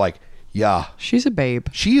friends were like, yeah, She's a babe.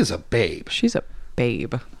 she is a babe. She's a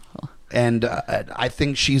babe. And I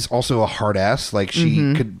think she's also a hard ass. Like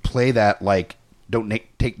she could play that like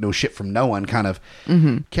take no shit from no one kind of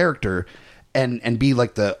character, and be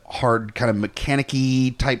like the hard kind of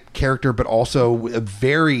mechanic-y type character, but also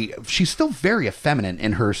she's still very effeminate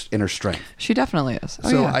in her strength. She definitely is. Oh,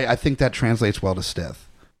 So yeah. I think that translates well to Stith.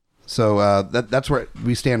 So that's where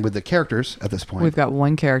we stand with the characters at this point. We've got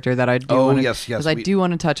one character that I do Oh, want to, yes, because I do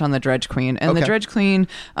want to touch on the Dredge Queen. And the Okay. Dredge Queen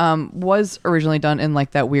was originally done in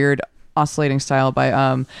like that weird oscillating style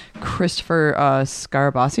by Christopher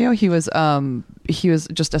Scarabasio. He was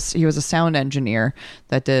a sound engineer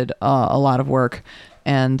that did a lot of work,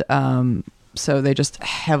 and so they just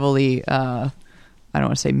heavily I don't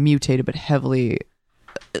want to say mutated, but heavily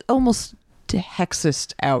almost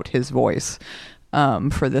hexised out his voice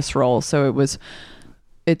for this role. So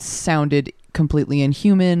it sounded completely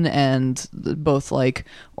inhuman and both like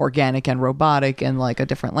organic and robotic and like a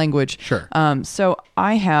different language. Sure. So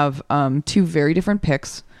I have two very different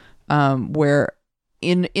picks where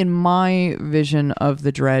in my vision of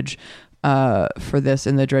the Dredge for this,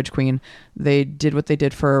 in the Dredge Queen, they did what they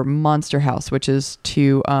did for Monster House, which is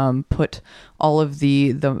to put all of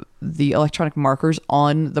the electronic markers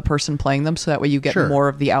on the person playing them, so that way you get Sure. more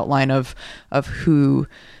of the outline of who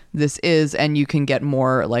this is, and you can get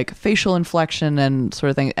more like facial inflection and sort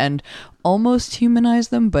of thing, and almost humanize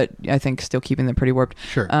them, but I think still keeping them pretty warped.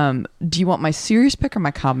 Sure. Do you want my serious pick or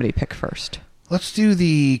my comedy pick first? Let's do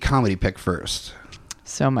the comedy pick first.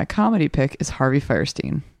 So my comedy pick is Harvey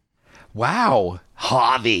Fierstein. Wow.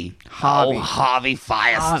 Harvey. Harvey. Oh, Harvey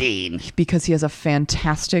Firestein. Because he has a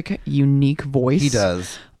fantastic, unique voice. He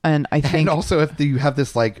does. And I think And also, if you have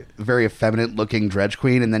this like very effeminate looking Dredge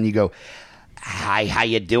Queen, and then you go, Hi, how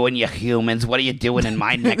you doing, you humans? What are you doing in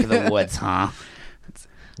my neck of the woods, huh?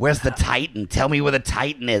 Where's the Titan? Tell me where the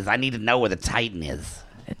Titan is. I need to know where the Titan is.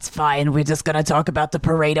 It's fine. We're just going to talk about the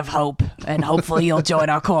Parade of Hope, and hopefully you'll join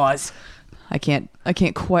our cause. I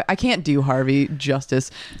can't do Harvey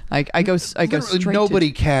justice. I go Literally straight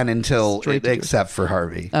nobody can until straight to except for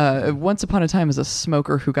Harvey. once upon a time, as a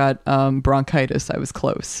smoker who got bronchitis, I was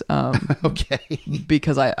close. Okay.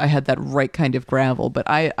 Because I had that right kind of gravel. But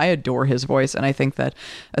I adore his voice, and I think that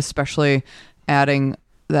especially adding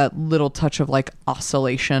that little touch of like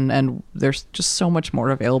oscillation, and there's just so much more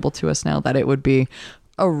available to us now, that it would be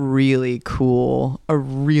a really cool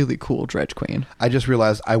Dredge Queen. I just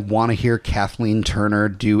realized I want to hear Kathleen Turner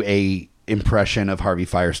do a impression of Harvey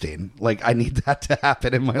Firestein. Like, I need that to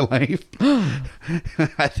happen in my life.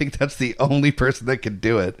 I think that's the only person that could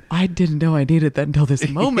do it. I didn't know I needed that until this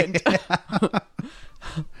moment.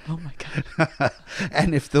 Oh my god.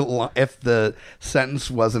 And if the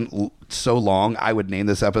sentence wasn't so long, I would name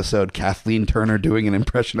this episode Kathleen Turner doing an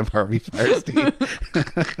impression of Harvey Firestein.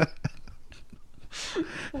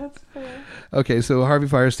 That's fair. Okay, so Harvey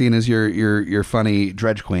Firestein is your funny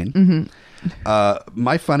Dredge Queen. Mm-hmm.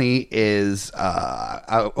 My funny is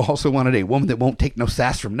I also wanted a woman that won't take no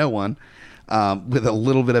sass from no one, with a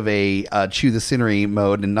little bit of a chew the scenery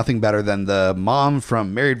mode, and nothing better than the mom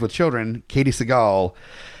from Married with Children, Katie Seagal,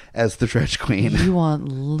 as the Dredge Queen. You want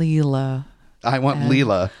Leela I want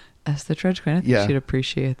Leela. as the Dredge Queen. I think Yeah. she'd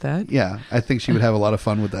appreciate that. Yeah, I think she would have a lot of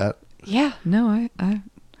fun with that. Yeah, no,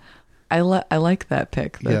 I like that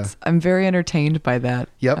pick. I'm very entertained by that.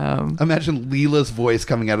 Yep. Um, Imagine Leela's voice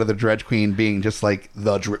coming out of the Dredge Queen being just like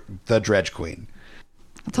the Dredge Queen.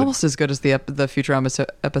 it's almost as good as the Futurama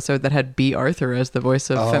episode that had B. Arthur as the voice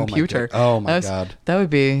of Oh my Femputer. God. Oh my God. That would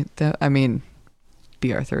be. I mean,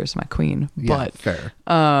 B. Arthur is my queen, Yeah, but fair.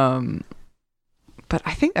 but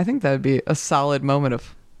I think that would be a solid moment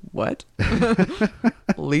of what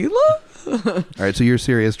Leela. All right, so you're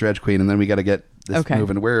serious Dredge Queen, and then we got to get this Okay.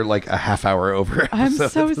 moving. We're like a half hour over. I'm so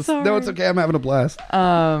episodes. sorry. No, it's okay. I'm having a blast.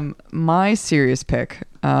 My serious pick,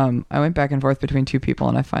 I went back and forth between two people,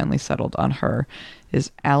 and I finally settled on her, is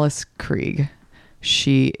Alice Krieg.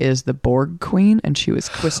 She is the Borg Queen, and she was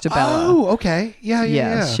Christabella. Oh, okay.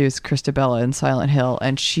 Yeah. She was Christabella in Silent Hill,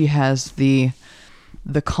 and she has the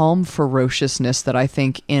calm ferociousness that I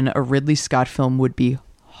think in a Ridley Scott film would be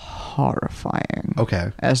horrifying.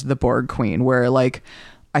 Okay. As the Borg Queen, where like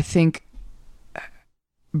I think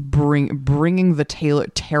bringing the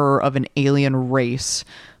terror of an alien race,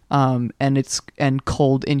 and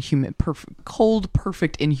cold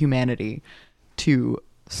perfect inhumanity to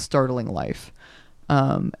startling life.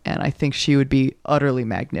 And I think she would be utterly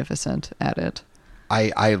magnificent at it.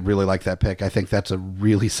 I really like that pick. I think that's a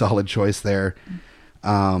really solid choice there.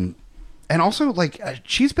 And also, like,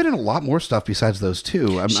 she's been in a lot more stuff besides those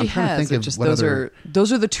two. I'm trying to think of just what those other...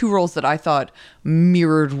 are the two roles that I thought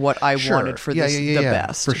mirrored what I Sure. wanted for Yeah, this yeah, the yeah,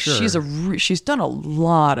 best. for sure. She's done a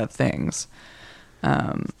lot of things,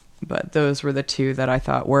 but those were the two that I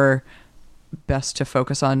thought were best to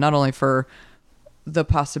focus on, not only for the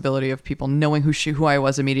possibility of people knowing who I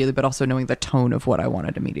was immediately, but also knowing the tone of what I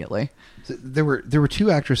wanted immediately. There were two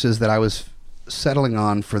actresses that I was settling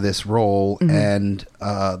on for this role, and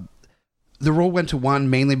the role went to one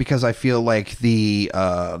mainly because I feel like the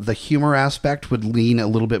humor aspect would lean a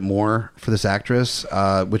little bit more for this actress,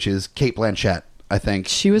 which is Cate Blanchett. I think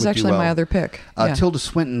She was would do actually well. my other pick. Yeah. Tilda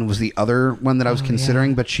Swinton was the other one that I was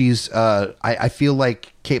considering, but she's I feel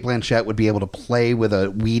like Cate Blanchett would be able to play with a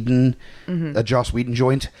Whedon, a Joss Whedon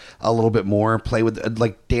joint a little bit more, play with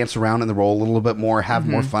like dance around in the role a little bit more, have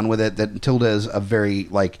more fun with it. That Tilda is a very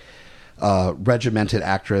like regimented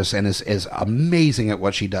actress and is amazing at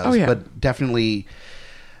what she does, but definitely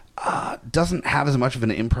doesn't have as much of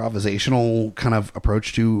an improvisational kind of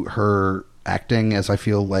approach to her acting as I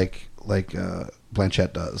feel like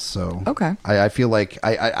Blanchett does. So Okay. I feel like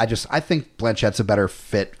I think Blanchett's a better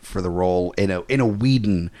fit for the role in a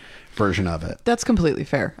Whedon version of it. That's completely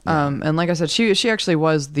fair. And like I said, she actually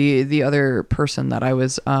was the other person that I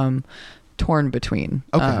was torn between.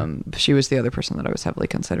 Okay. She was the other person that I was heavily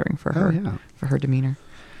considering for her for her demeanor.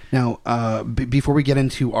 Now, before we get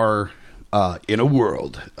into our In a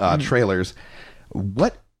World trailers,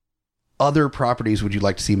 what other properties would you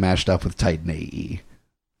like to see mashed up with Titan AE?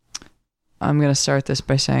 I'm going to start this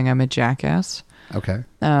by saying I'm a jackass. Okay.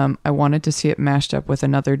 I wanted to see it mashed up with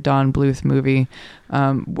another Don Bluth movie,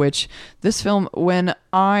 which this film, when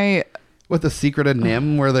I... With the Secret of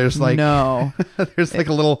Nim, where there's like... No. there's like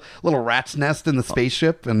a little rat's nest in the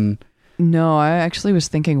spaceship, and... No, I actually was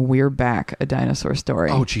thinking We're Back, a dinosaur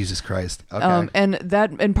story. Oh, Jesus Christ. Okay.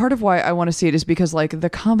 And part of why I want to see it is because like the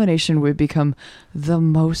combination would become the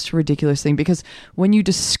most ridiculous thing, because when you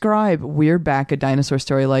describe We're Back, a dinosaur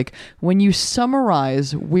story, like when you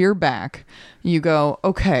summarize We're Back, you go,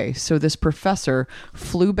 okay, so this professor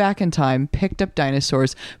flew back in time, picked up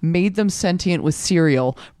dinosaurs, made them sentient with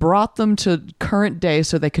cereal, brought them to current day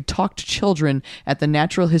so they could talk to children at the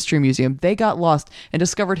Natural History Museum. They got lost and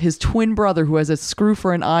discovered his twin brother, who has a screw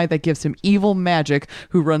for an eye that gives him evil magic,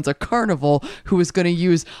 who runs a carnival, who is going to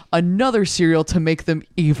use another cereal to make them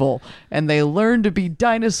evil. And they learn to be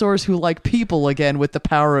dinosaurs who like people again with the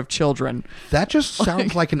power of children. That just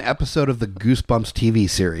sounds like an episode of the Goosebumps TV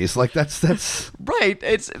series. Like that's right.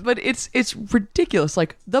 It's ridiculous.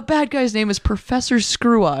 Like the bad guy's name is Professor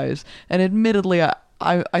Screw Eyes, and admittedly,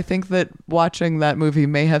 I think that watching that movie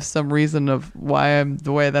may have some reason of why I'm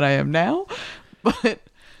the way that I am now, but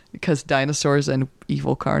because dinosaurs and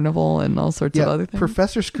evil carnival and all sorts of other things.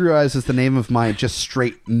 Professor Screw Eyes is the name of my just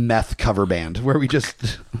straight meth cover band, where we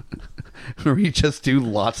just do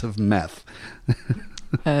lots of meth.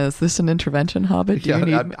 Is this an intervention, Hobbit?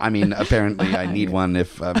 I mean, apparently I need one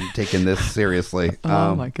if I'm taking this seriously.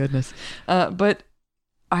 Oh my goodness. But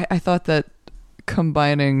I thought that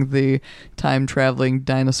combining the time-traveling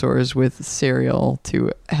dinosaurs with cereal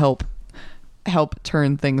to help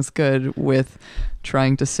turn things good with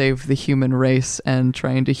trying to save the human race and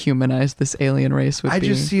trying to humanize this alien race would be...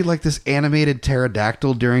 just see like this animated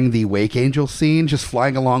pterodactyl during the Wake Angel scene, just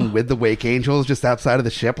flying along with the Wake Angels just outside of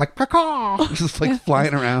the ship, like just like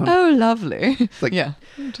flying around. Oh, lovely. Like, yeah,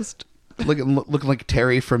 just looking like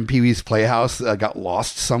Terry from Pee-wee's Playhouse got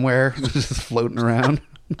lost somewhere, just floating around.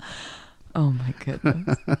 Oh my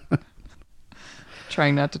goodness.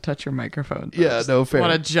 Trying not to touch your microphone. Yeah, no, fair. I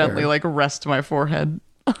want to gently like rest my forehead.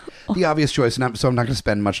 The obvious choice, so I'm not going to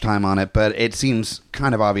spend much time on it, but it seems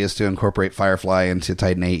kind of obvious to incorporate Firefly into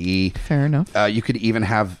Titan AE. Fair enough. You could even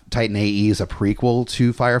have Titan AE as a prequel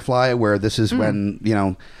to Firefly, where this is when,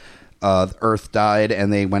 Earth died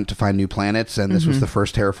and they went to find new planets, and this was the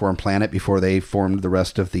first terraformed planet before they formed the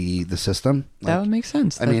rest of the system. That would make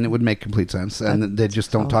sense. I mean, it would make complete sense. And they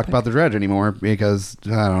just don't talk about the dredge anymore because,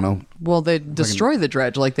 I don't know. Well, they destroy the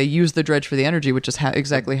dredge. Like, they use the dredge for the energy, which is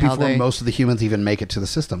exactly how before most of the humans even make it to the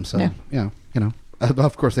system. So,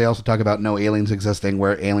 Of course, they also talk about no aliens existing,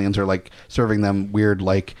 where aliens are, like, serving them weird,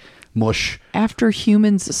 like, mush. After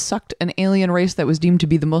humans sucked an alien race that was deemed to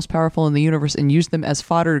be the most powerful in the universe and used them as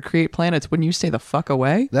fodder to create planets, wouldn't you stay the fuck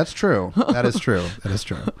away? That's true. That is true. That is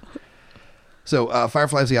true. So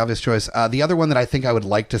Firefly is the obvious choice. The other one that I think I would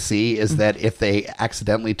like to see is that if they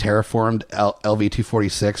accidentally terraformed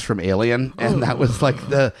LV-246 from Alien, and that was like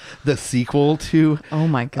the sequel to oh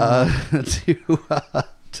my god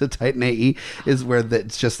to Titan AE, is where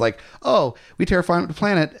it's just like, oh, we terraformed the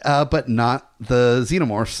planet, but not the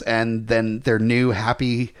xenomorphs, and then their new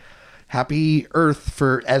happy Earth,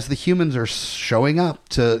 for as the humans are showing up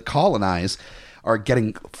to colonize, are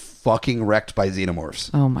getting fucking wrecked by xenomorphs.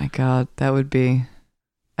 Oh my god, that would be...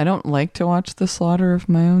 I don't like to watch the slaughter of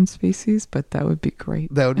my own species, but that would be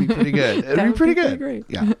great. That would be pretty good. It would be pretty good. Great.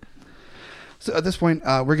 Yeah. So at this point,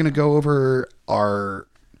 we're going to go over our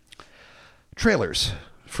trailers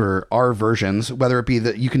for our versions, whether it be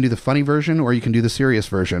that you can do the funny version or you can do the serious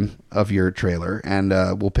version of your trailer, and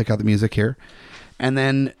we'll pick out the music here. And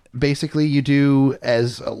then basically you do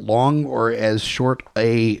as long or as short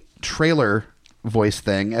a trailer voice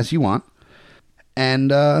thing as you want,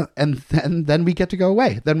 and then we get to go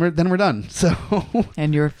away. Then we're done. So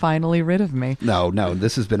and you're finally rid of me. No,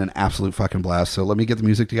 this has been an absolute fucking blast. So let me get the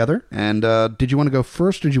music together. And did you want to go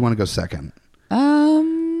first or did you want to go second?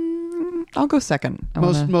 I'll go second.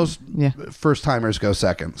 Most first timers go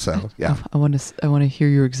second. So yeah, I want to hear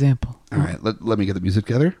your example. All right, let me get the music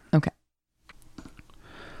together. Okay.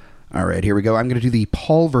 All right, here we go. I'm going to do the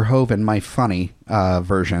Paul Verhoeven My Funny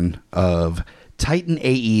version of Titan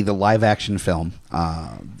AE, the live-action film,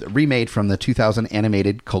 remade from the 2000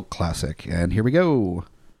 animated cult classic. And here we go.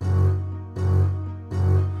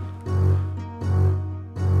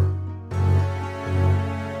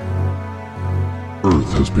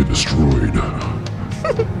 Earth has been destroyed.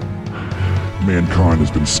 Mankind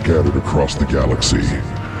has been scattered across the galaxy.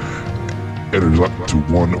 And it is up to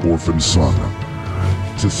one orphan son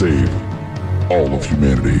to save all of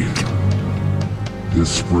humanity.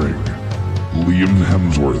 This spring, Liam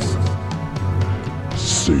Hemsworth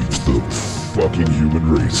saves the fucking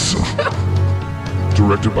human race.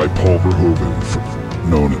 Directed by Paul Verhoeven,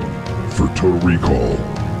 known for Total Recall,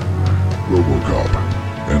 RoboCop,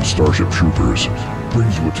 and Starship Troopers,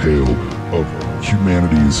 brings you a tale of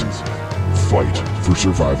humanity's fight for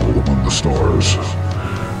survival among the stars.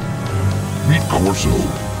 Meet Corso,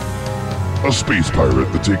 a space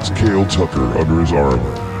pirate that takes Kale Tucker under his arm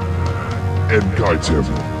and guides him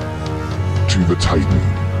to the Titan,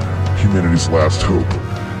 humanity's last hope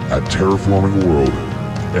at terraforming a world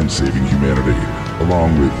and saving humanity,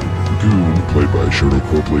 along with Goon, played by Sherlock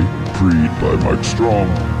Copley, Preed by Mike Strong,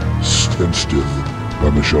 and Stiff by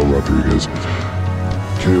Michelle Rodriguez.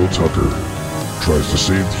 Kale Tucker tries to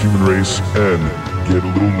save the human race and get a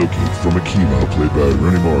little nookie from Akima, played by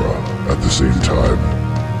Rooney Mara, at the same time.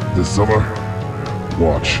 This summer,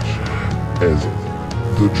 watch as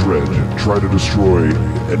the Dredge try to destroy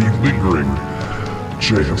any lingering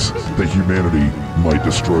chance that humanity might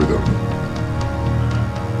destroy them.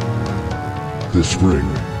 This spring,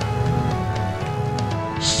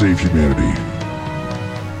 save humanity.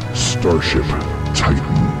 Starship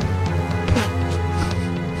Titan.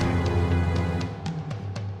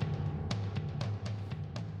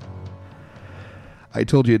 I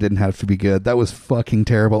told you it didn't have to be good. That was fucking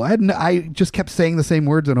terrible. I just kept saying the same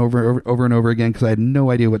words and over and over again because I had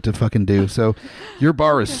no idea what to fucking do. So your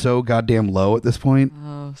bar is so goddamn low at this point.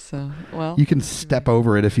 Oh, so, well. You can step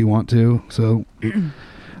over it if you want to. So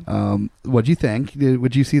what'd you think?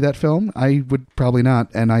 Would you see that film? I would probably not,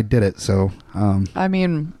 and I did it. So I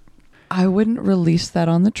mean, I wouldn't release that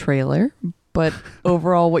on the trailer, but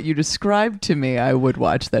overall, what you described to me, I would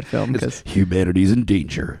watch that film because humanity's in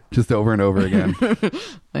danger. Just over and over again.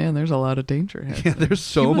 Man, there's a lot of danger here. Yeah, there's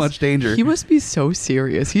so much danger. He must be so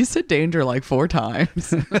serious. He said danger like 4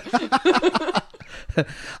 times.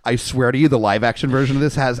 I swear to you, the live action version of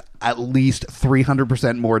this has at least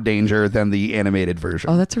 300% more danger than the animated version.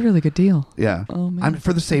 Oh, that's a really good deal. Yeah. Oh, man.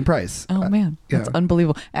 For the same price. Oh, man. yeah. That's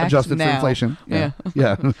unbelievable. Adjusted now. for inflation. Yeah.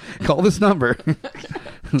 Yeah. Call this number.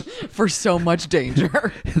 For so much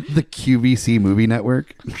danger. The QVC Movie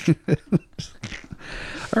Network.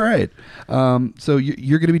 All right. So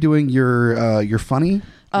you're going to be doing your funny?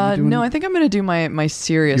 No, I think I'm going to do my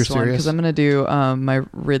serious one because I'm going to do my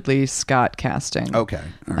Ridley Scott casting. Okay.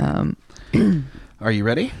 All right. Are you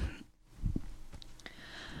ready?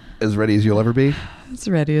 As ready as you'll ever be? As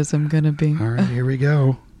ready as I'm going to be. All right, here we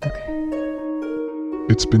go. Okay.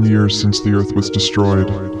 It's been years since the Earth was destroyed.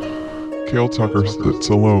 Kale Tucker sits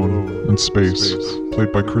alone in space,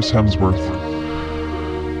 played by Chris Hemsworth.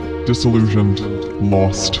 Disillusioned,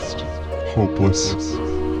 lost, hopeless.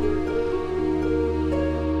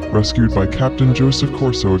 Rescued by Captain Joseph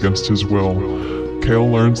Corso against his will, Kale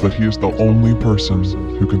learns that he is the only person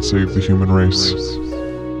who can save the human race.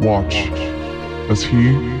 Watch as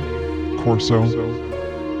he, Corso,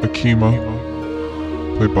 Akima,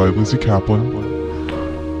 played by Lizzie Kaplan,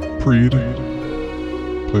 Preed,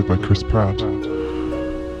 played by Chris Pratt,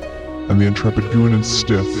 and the intrepid Goon and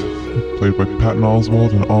Stiff, played by Patton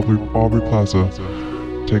Oswalt and Aubrey Plaza,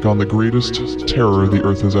 take on the greatest terror the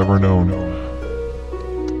Earth has ever known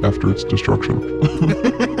after its destruction. The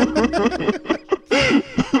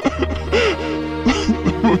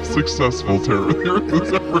most successful terror the Earth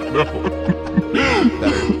has ever known.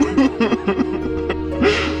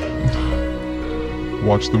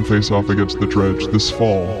 Watch them face off against the Dredge this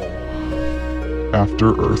fall.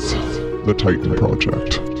 After Earth, the Titan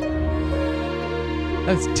Project.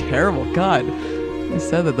 That's terrible. God. You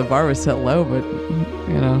said that the bar was set low, but,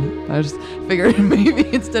 I just figured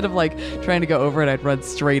maybe instead of trying to go over it, I'd run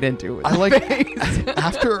straight into it with I like face.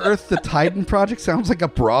 After Earth, the Titan Project sounds like a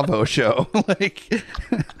Bravo show. Let's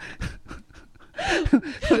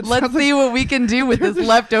see what we can do with this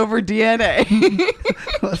leftover DNA.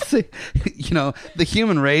 Let's see. The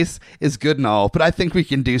human race is good and all, but I think we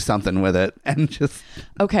can do something with it. And just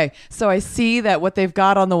Okay, so I see that what they've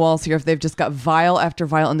got on the walls here, if they've just got vial after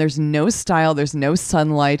vial, and there's no style, there's no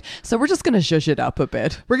sunlight, so we're just going to zhuzh it up a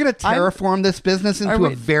bit. We're going to terraform this business into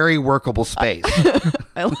a very workable space.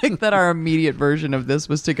 I like that our immediate version of this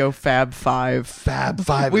was to go Fab Five. Fab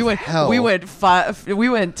Five. We went hell. We went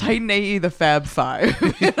Titan AE the Fab Five.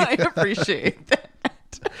 I appreciate that.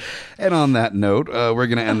 And on that note, we're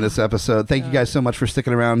going to end this episode. Thank you guys so much for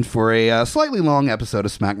sticking around for a slightly long episode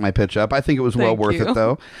of Smack My Pitch Up. I think it was well worth it,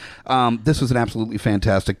 though. This was an absolutely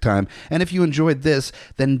fantastic time. And if you enjoyed this,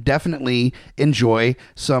 then definitely enjoy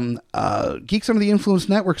some Geeks Under the Influence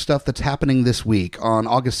Network stuff that's happening this week. On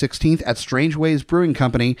August 16th at Strange Ways Brewing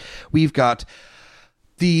Company, we've got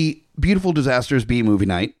the Beautiful Disasters B-Movie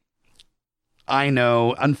Night. I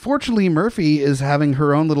know. Unfortunately, Murphy is having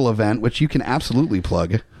her own little event, which you can absolutely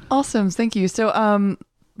plug. Awesome. Thank you. So,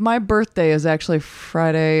 my birthday is actually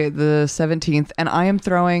Friday the 17th, and I am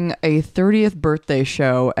throwing a 30th birthday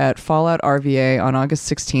show at Fallout RVA on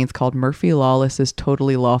August 16th called Murphy Lawless's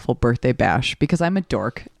Totally Lawful Birthday Bash, because I'm a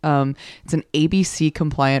dork. It's an ABC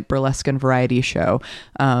compliant burlesque and variety show.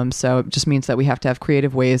 So it just means that we have to have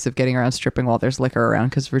creative ways of getting around stripping while there's liquor around,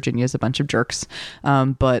 because Virginia is a bunch of jerks.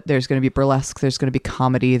 But there's going to be burlesque, there's going to be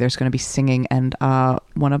comedy, there's going to be singing, and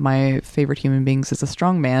one of my favorite human beings is a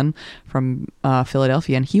strong man from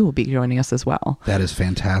Philadelphia, and he will be joining us as well. That is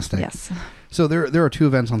fantastic. Yes. So there are 2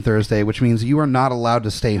 events on Thursday, which means you are not allowed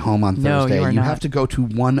to stay home on No, Thursday. you are You not. have to go to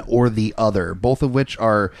one or the other, both of which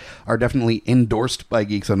are definitely endorsed by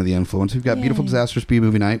Geeks Under the Influence. We've got Beautiful Disasters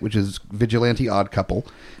Movie Night, which is Vigilante Odd Couple,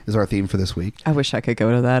 is our theme for this week. I wish I could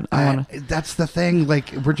go to that. I want to. That's the thing.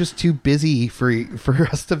 Like, we're just too busy for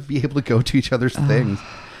us to be able to go to each other's things.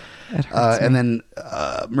 It hurts me. And then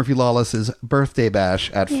Murphy Lawless's birthday bash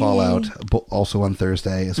at Fallout, also on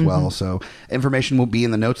Thursday as well. So information will be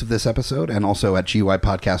in the notes of this episode and also at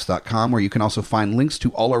GUIpodcast.com, where you can also find links to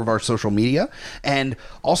all of our social media and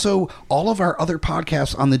also all of our other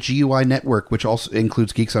podcasts on the GUI network, which also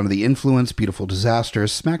includes Geeks Under the Influence, Beautiful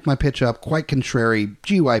Disasters, Smack My Pitch Up, Quite Contrary,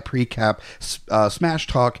 GUI Precap, Smash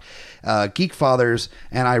Talk, Geek Fathers,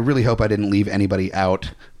 and I really hope I didn't leave anybody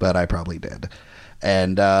out, but I probably did.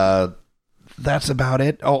 And that's about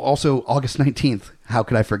it. Oh, also, August 19th. How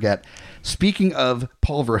could I forget? Speaking of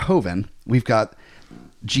Paul Verhoeven, we've got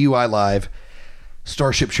GUI Live,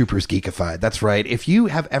 Starship Troopers Geekified. That's right. If you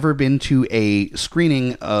have ever been to a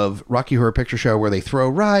screening of Rocky Horror Picture Show where they throw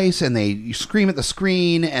rice and they scream at the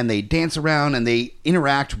screen and they dance around and they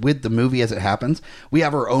interact with the movie as it happens, we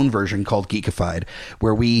have our own version called Geekified,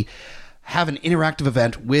 where we have an interactive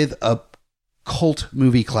event with a cult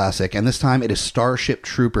movie classic, and this time it is Starship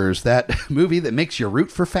Troopers, that movie that makes you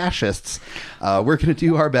root for fascists. We're going to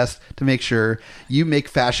do our best to make sure you make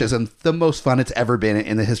fascism the most fun it's ever been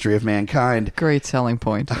in the history of mankind. Great selling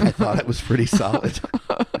point. I thought it was pretty solid.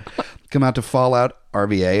 Come out to Fallout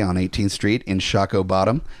RVA on 18th Street in Shockoe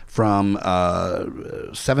Bottom from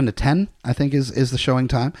 7 to 10, I think is the showing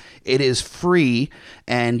time. It is free,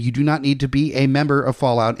 and you do not need to be a member of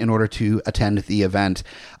Fallout in order to attend the event.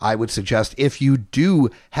 I would suggest if you do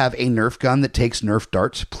have a Nerf gun that takes Nerf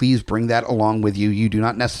darts, please bring that along with you. You do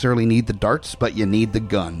not necessarily need the darts, but you need the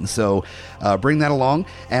gun. So bring that along,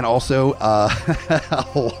 and also a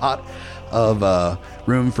lot of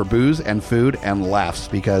room for booze and food and laughs,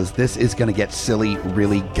 because this is going to get silly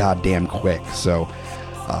really goddamn quick. So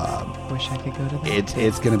Wish I could go to that.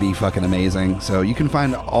 it's going to be fucking amazing. So you can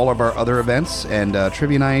find all of our other events and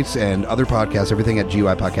trivia nights and other podcasts, everything at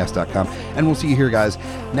GUIpodcast.com. And we'll see you here, guys,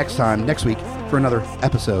 next week for another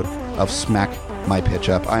episode of Smack My Pitch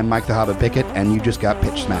Up. I'm Mike the Hobbit Pickett, and you just got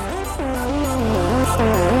pitch smacked.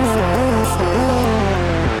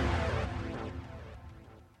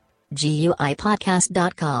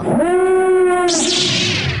 GUIpodcast.com.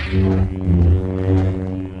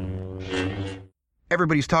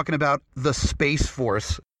 Everybody's talking about the Space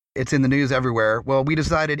Force. It's in the news everywhere. Well, we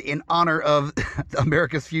decided in honor of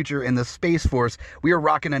America's future in the Space Force, we are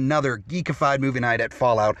rocking another geekified movie night at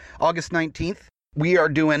Fallout. August 19th, we are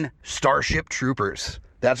doing Starship Troopers.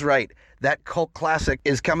 That's right. That cult classic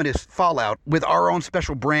is coming to Fallout with our own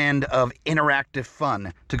special brand of interactive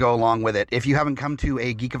fun to go along with it. If you haven't come to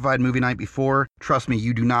a geekified movie night before, trust me,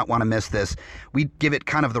 you do not want to miss this. We give it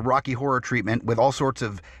kind of the Rocky Horror treatment with all sorts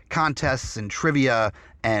of contests and trivia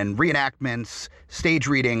and reenactments, stage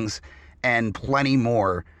readings, and plenty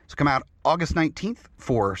more. So come out August 19th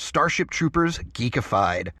for Starship Troopers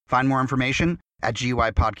Geekified. Find more information at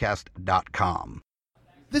GUIpodcast.com.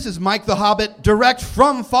 This is Mike the Hobbit, direct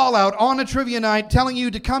from Fallout on a trivia night, telling you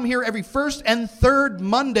to come here every first and third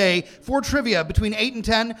Monday for trivia between 8 and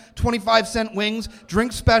 10, 25-cent wings,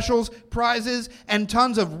 drink specials, prizes, and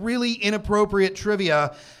tons of really inappropriate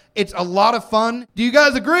trivia. It's a lot of fun. Do you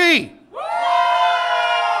guys agree?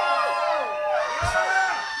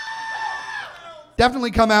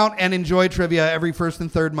 Definitely come out and enjoy trivia every first and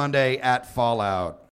third Monday at Fallout.